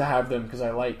 I like to have them because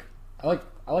I like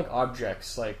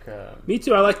objects. Me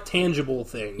too. I like tangible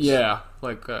things. Yeah,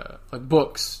 like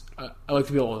books. I like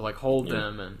to be able to hold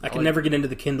them, and I can never get into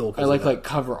the Kindle. I like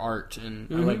cover art, and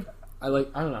I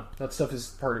don't know, that stuff is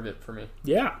part of it for me.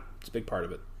 Yeah, it's a big part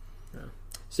of it. Yeah.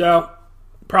 So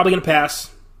probably gonna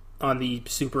pass on the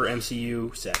Super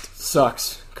MCU set.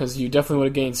 Sucks, because you definitely would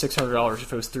have gained $600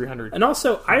 if it was $300. And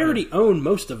also, I already own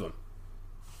most of them.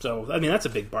 So, that's a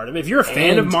big part of it. If you're a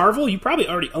fan of Marvel, you probably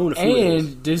already own a few of those.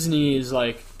 And Disney is,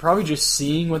 probably just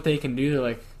seeing what they can do. They're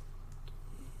like,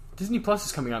 Disney Plus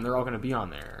is coming out, and they're all going to be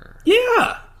on there.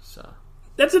 Yeah! So...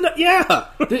 That's enough. Yeah!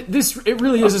 It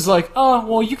really is. It's like, oh,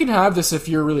 well, you can have this if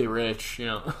you're really rich,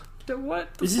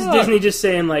 What? This is Disney just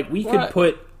saying, we could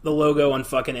put the logo on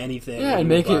fucking anything. Yeah, and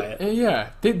make it.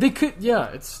 Yeah, they could. Yeah,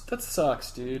 that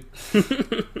sucks, dude.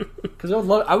 Because I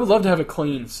would love to have a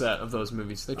clean set of those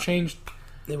movies. They changed.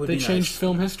 They changed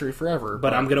film history forever.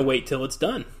 But I'm gonna wait till it's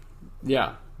done.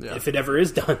 Yeah. If it ever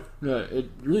is done. Yeah, it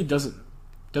really doesn't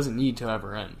need to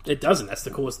ever end. It doesn't. That's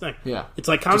the coolest thing. Yeah, it's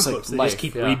like comic books. They just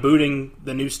keep rebooting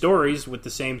the new stories with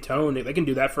the same tone. They can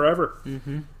do that forever.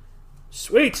 Mm-hmm.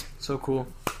 Sweet. So cool.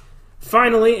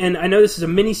 Finally, and I know this is a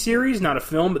mini-series, not a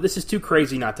film, but this is too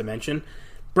crazy not to mention,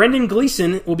 Brendan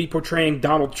Gleeson will be portraying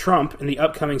Donald Trump in the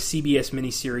upcoming CBS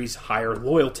miniseries Higher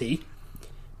Loyalty,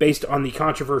 based on the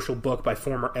controversial book by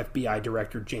former FBI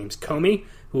Director James Comey,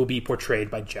 who will be portrayed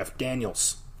by Jeff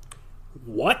Daniels.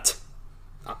 What?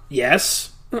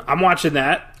 Yes, I'm watching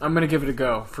that. I'm going to give it a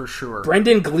go, for sure.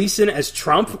 Brendan Gleeson as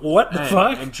Trump? What the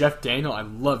fuck? And Jeff Daniels, I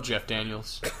love Jeff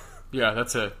Daniels. Yeah,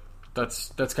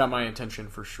 that's got my attention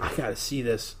for sure. I gotta see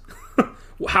this.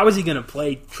 How is he gonna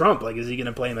play Trump? Is he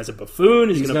gonna play him as a buffoon?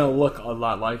 He's gonna look a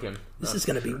lot like him. This is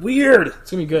gonna be weird.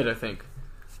 It's gonna be good, I think.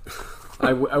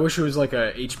 I wish it was a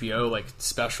HBO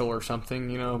special or something,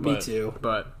 Me too.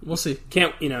 But we'll see. You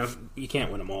can't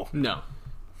win them all. No.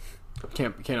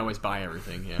 Can't always buy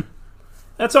everything. Yeah.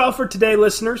 That's all for today,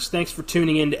 listeners. Thanks for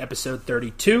tuning in to episode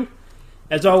 32.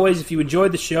 As always, if you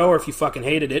enjoyed the show or if you fucking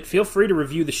hated it, feel free to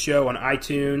review the show on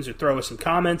iTunes or throw us some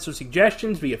comments or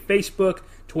suggestions via Facebook,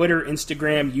 Twitter,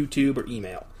 Instagram, YouTube, or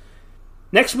email.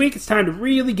 Next week, it's time to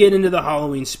really get into the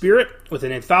Halloween spirit with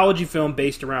an anthology film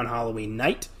based around Halloween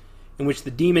night, in which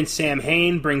the demon Sam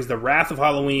Hain brings the wrath of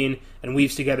Halloween and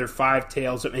weaves together 5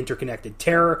 tales of interconnected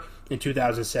terror in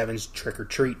 2007's Trick or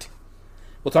Treat.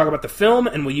 We'll talk about the film,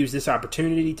 and we'll use this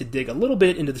opportunity to dig a little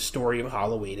bit into the story of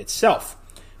Halloween itself.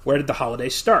 Where did the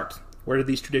holidays start? Where did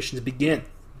these traditions begin?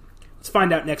 Let's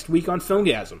find out next week on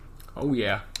Filmgasm. Oh,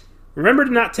 yeah. Remember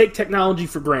to not take technology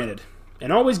for granted,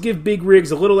 and always give big rigs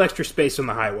a little extra space on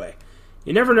the highway.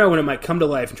 You never know when it might come to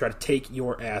life and try to take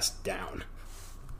your ass down.